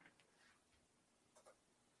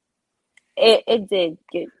 It did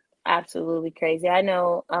get absolutely crazy. I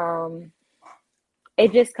know.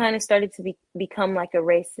 It just kind of started to become like a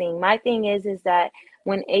race thing. My thing is that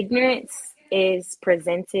when ignorance is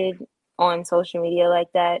presented on social media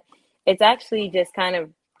like that, it's actually just kind of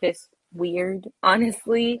just weird,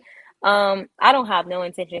 honestly. I don't have no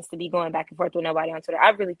intentions to be going back and forth with nobody on Twitter. I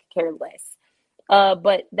really could care less.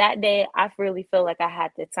 But that day, I really feel like I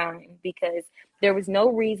had the time because there was no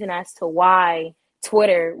reason as to why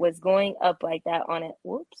Twitter was going up like that on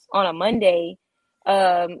a Monday.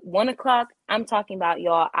 1:00. I'm talking about,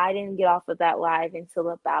 y'all, I didn't get off of that live until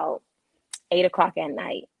about 8:00 at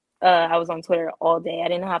night. I was on Twitter all day. I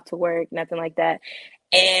didn't have to work, nothing like that.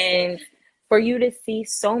 And for you to see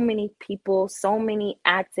so many people, so many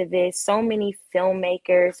activists, so many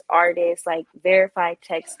filmmakers, artists, like verified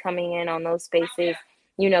checks coming in on those spaces,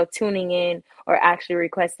 tuning in or actually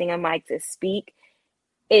requesting a mic to speak,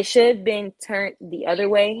 it should have been turned the other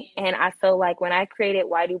way. And I feel like when I created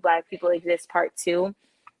Why Do Black People Exist Part 2,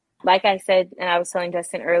 like I said, and I was telling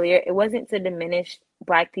Justin earlier, it wasn't to diminish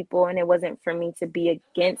Black people and it wasn't for me to be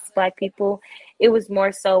against Black people. It was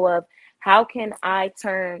more so of, how can I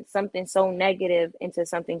turn something so negative into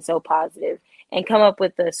something so positive and come up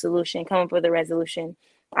with a solution, come up with a resolution.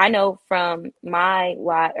 I know from my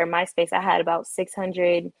space, I had about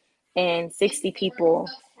 660 people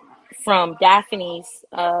from Daphne's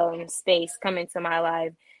space come into my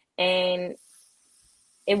life, and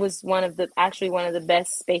it was one of the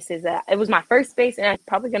best spaces. It was my first space, and it's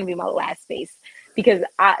probably going to be my last space because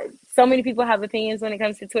so many people have opinions when it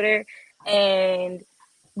comes to Twitter, and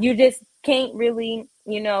you just can't really,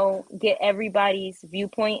 get everybody's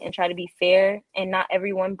viewpoint and try to be fair. And not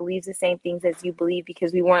everyone believes the same things as you believe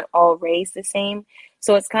because we weren't all raised the same.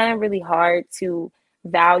 So it's kind of really hard to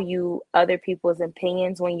value other people's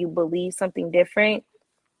opinions when you believe something different.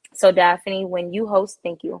 So Daphne, when you host,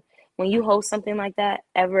 thank you. When you host something like that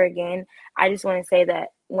ever again, I just want to say that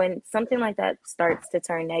when something like that starts to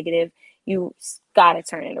turn negative, you gotta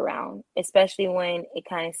turn it around, especially when it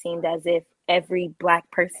kind of seemed as if every Black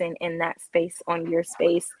person in that space, on your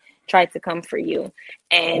space, tried to come for you.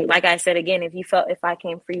 And like I said again, if I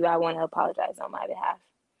came for you, I want to apologize on my behalf.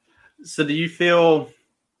 So do you feel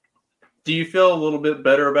a little bit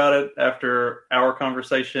better about it after our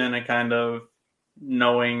conversation and kind of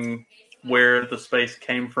knowing where the space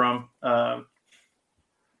came from?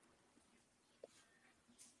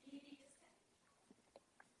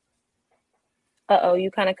 Uh-oh,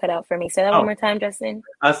 you kind of cut out for me. Say that one more time, Justin.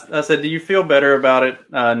 I said, do you feel better about it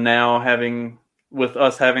now, with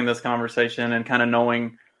us having this conversation and kind of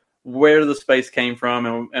knowing where the space came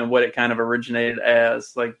from and what it kind of originated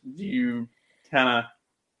as? Like, do you kind of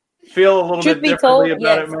feel a little Truth bit be differently told,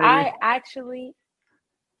 about yes, it, maybe?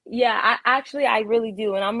 I really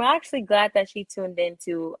do, and I'm actually glad that she tuned in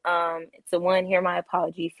to one, hear my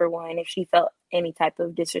apology for one if she felt any type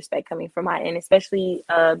of disrespect coming from my end, especially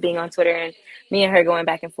being on Twitter and me and her going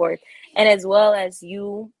back and forth, and as well as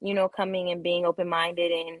you know, coming and being open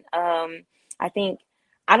minded, and I think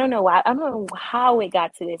I don't know how it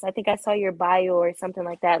got to this. I think I saw your bio or something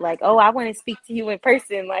like that, like, oh, I want to speak to you in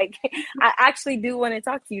person, like I actually do want to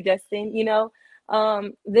talk to you, Justin. You know,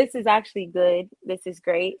 this is actually good. This is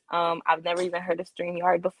great. I've never even heard of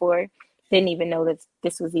StreamYard before. Didn't even know that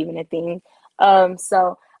this was even a thing.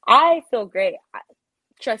 So I feel great.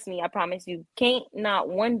 Trust me, I promise you. Can't not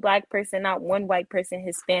one Black person, not one white person,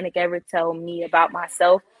 Hispanic ever tell me about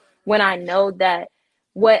myself when I know that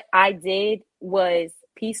what I did was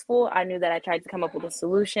peaceful. I knew that I tried to come up with a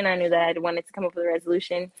solution. I knew that I wanted to come up with a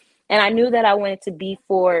resolution. And I knew that I wanted to be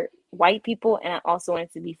for white people and I also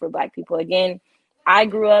wanted to be for Black people. Again, I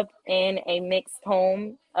grew up in a mixed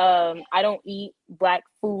home. I don't eat Black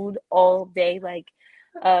food all day. Like,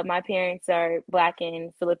 my parents are Black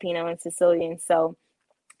and Filipino and Sicilian. So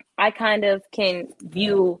I kind of can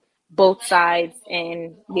view both sides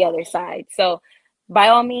and the other side. So by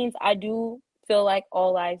all means, I do feel like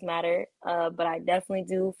all lives matter, but I definitely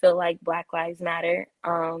do feel like Black lives matter.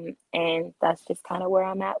 And that's just kind of where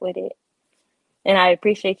I'm at with it. And I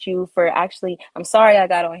appreciate you for actually, I'm sorry I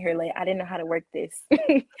got on here late. I didn't know how to work this,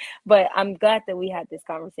 but I'm glad that we had this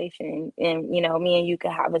conversation and, you know, me and you could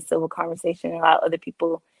have a civil conversation and allow other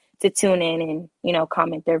people to tune in and, you know,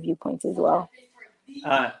 comment their viewpoints as well.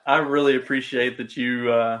 I really appreciate that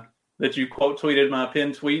you quote tweeted my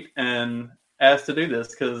pinned tweet and asked to do this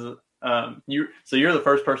because you're the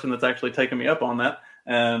first person that's actually taken me up on that,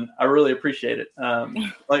 and I really appreciate it.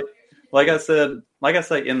 Like I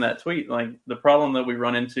say in that tweet, like the problem that we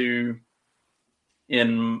run into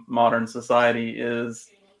in modern society is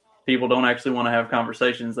people don't actually want to have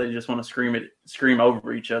conversations. They just want to scream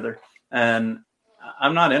over each other. And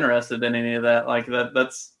I'm not interested in any of that. Like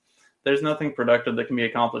that's there's nothing productive that can be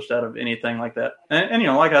accomplished out of anything like that. And you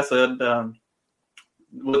know, like I said,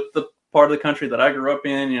 with the part of the country that I grew up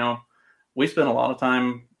in, you know, we spent a lot of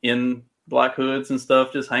time in Black hoods and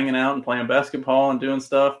stuff, just hanging out and playing basketball and doing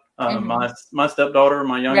stuff. My stepdaughter,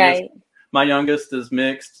 Right. my youngest is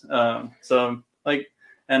mixed. So like,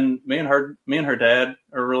 and me and her dad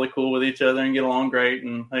are really cool with each other and get along great.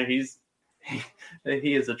 And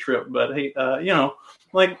he is a trip, but you know,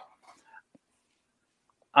 like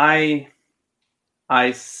I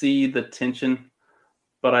see the tension,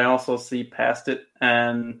 but I also see past it,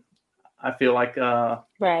 and I feel like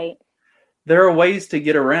Right. there are ways to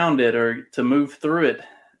get around it or to move through it,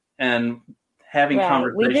 and having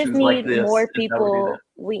Right. We just conversations like need this more is how we do that.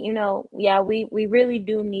 people. We really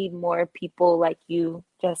do need more people like you,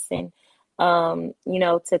 Justin, you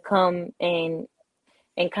know, to come and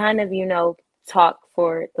kind of, you know, talk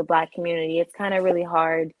for the Black community. It's kind of really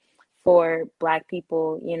hard for Black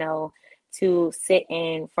people, you know, to sit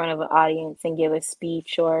in front of an audience and give a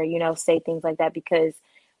speech or, you know, say things like that because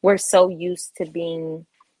we're so used to being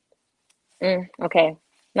okay,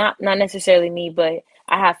 not necessarily me, but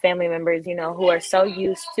I have family members, you know, who are so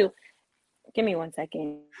used to. Give me 1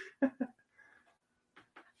 second.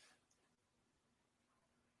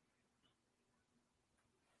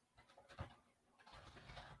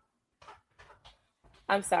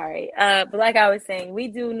 I'm sorry. But like I was saying, we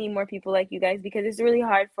do need more people like you guys because it's really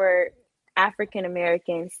hard for African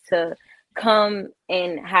Americans to come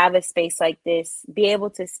and have a space like this, be able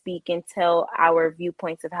to speak and tell our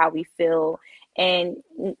viewpoints of how we feel. And,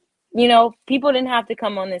 you know, people didn't have to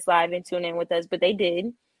come on this live and tune in with us, but they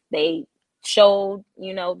did. They showed,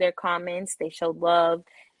 you know, their comments, they showed love.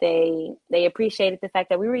 They appreciated the fact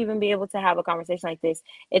that we were even be able to have a conversation like this.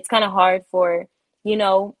 It's kind of hard for, you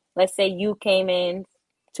know, let's say you came in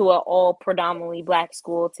to a all predominantly Black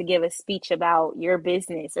school to give a speech about your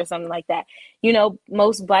business or something like that. You know,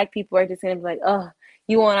 most Black people are just gonna be like, oh,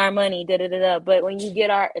 you want our money, da da da da. But when you get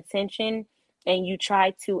our attention and you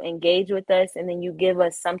try to engage with us and then you give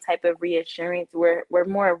us some type of reassurance, we're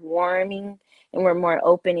more warming and we're more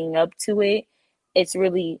opening up to it. It's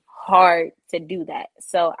really hard to do that.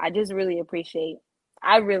 So I really appreciate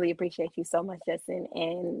you so much, Justin.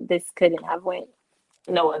 And this couldn't have went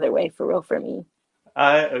no other way for real for me.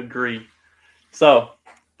 I agree. So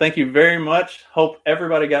thank you very much. Hope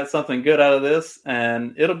everybody got something good out of this,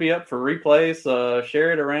 and it'll be up for replays.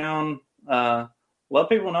 Share it around. Let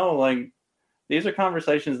people know, like, these are the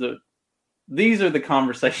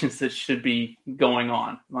conversations that should be going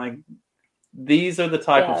on. Like, these are the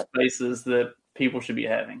type of spaces that people should be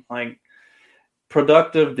having, like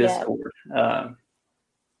productive discord.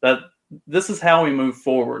 That this is how we move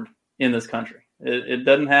forward in this country. It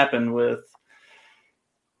doesn't happen with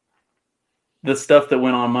the stuff that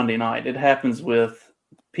went on Monday night. It happens with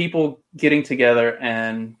people getting together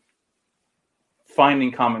and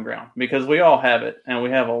finding common ground, because we all have it, and we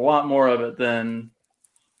have a lot more of it than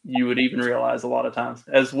you would even realize a lot of times,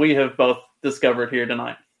 as we have both discovered here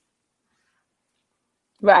tonight.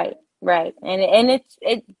 Right. And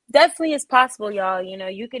it definitely is possible, y'all. You know,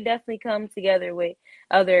 you could definitely come together with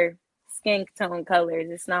other skin tone colors.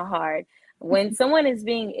 It's not hard. When someone is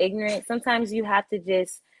being ignorant, sometimes you have to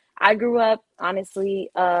just, I grew up, honestly,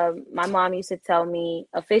 my mom used to tell me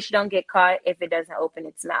a fish don't get caught if it doesn't open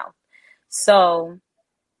its mouth. So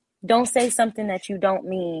don't say something that you don't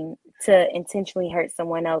mean to intentionally hurt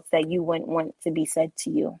someone else that you wouldn't want to be said to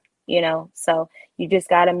you, you know? So you just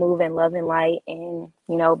got to move in love and light and,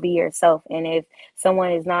 you know, be yourself. And if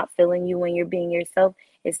someone is not feeling you when you're being yourself,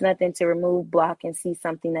 it's nothing to remove, block, and see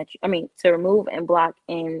something to remove and block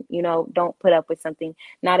and, you know, don't put up with something.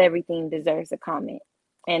 Not everything deserves a comment.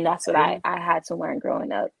 And that's what I had to learn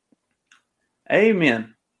growing up.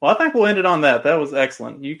 Amen. Well, I think we'll end it on that. That was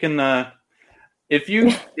excellent. You can, if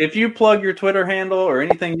you plug your Twitter handle or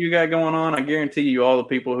anything you got going on, I guarantee you all the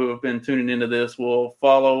people who have been tuning into this will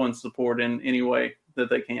follow and support in any way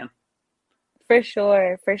that they can. For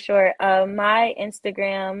sure. My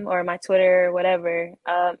Instagram or my Twitter or whatever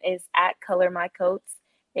is at Color My Coats.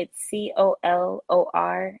 It's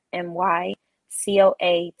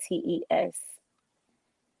COLORMYCOATES.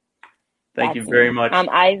 Thank you very much. I'm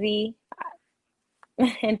Ivy.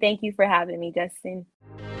 And thank you for having me, Justin.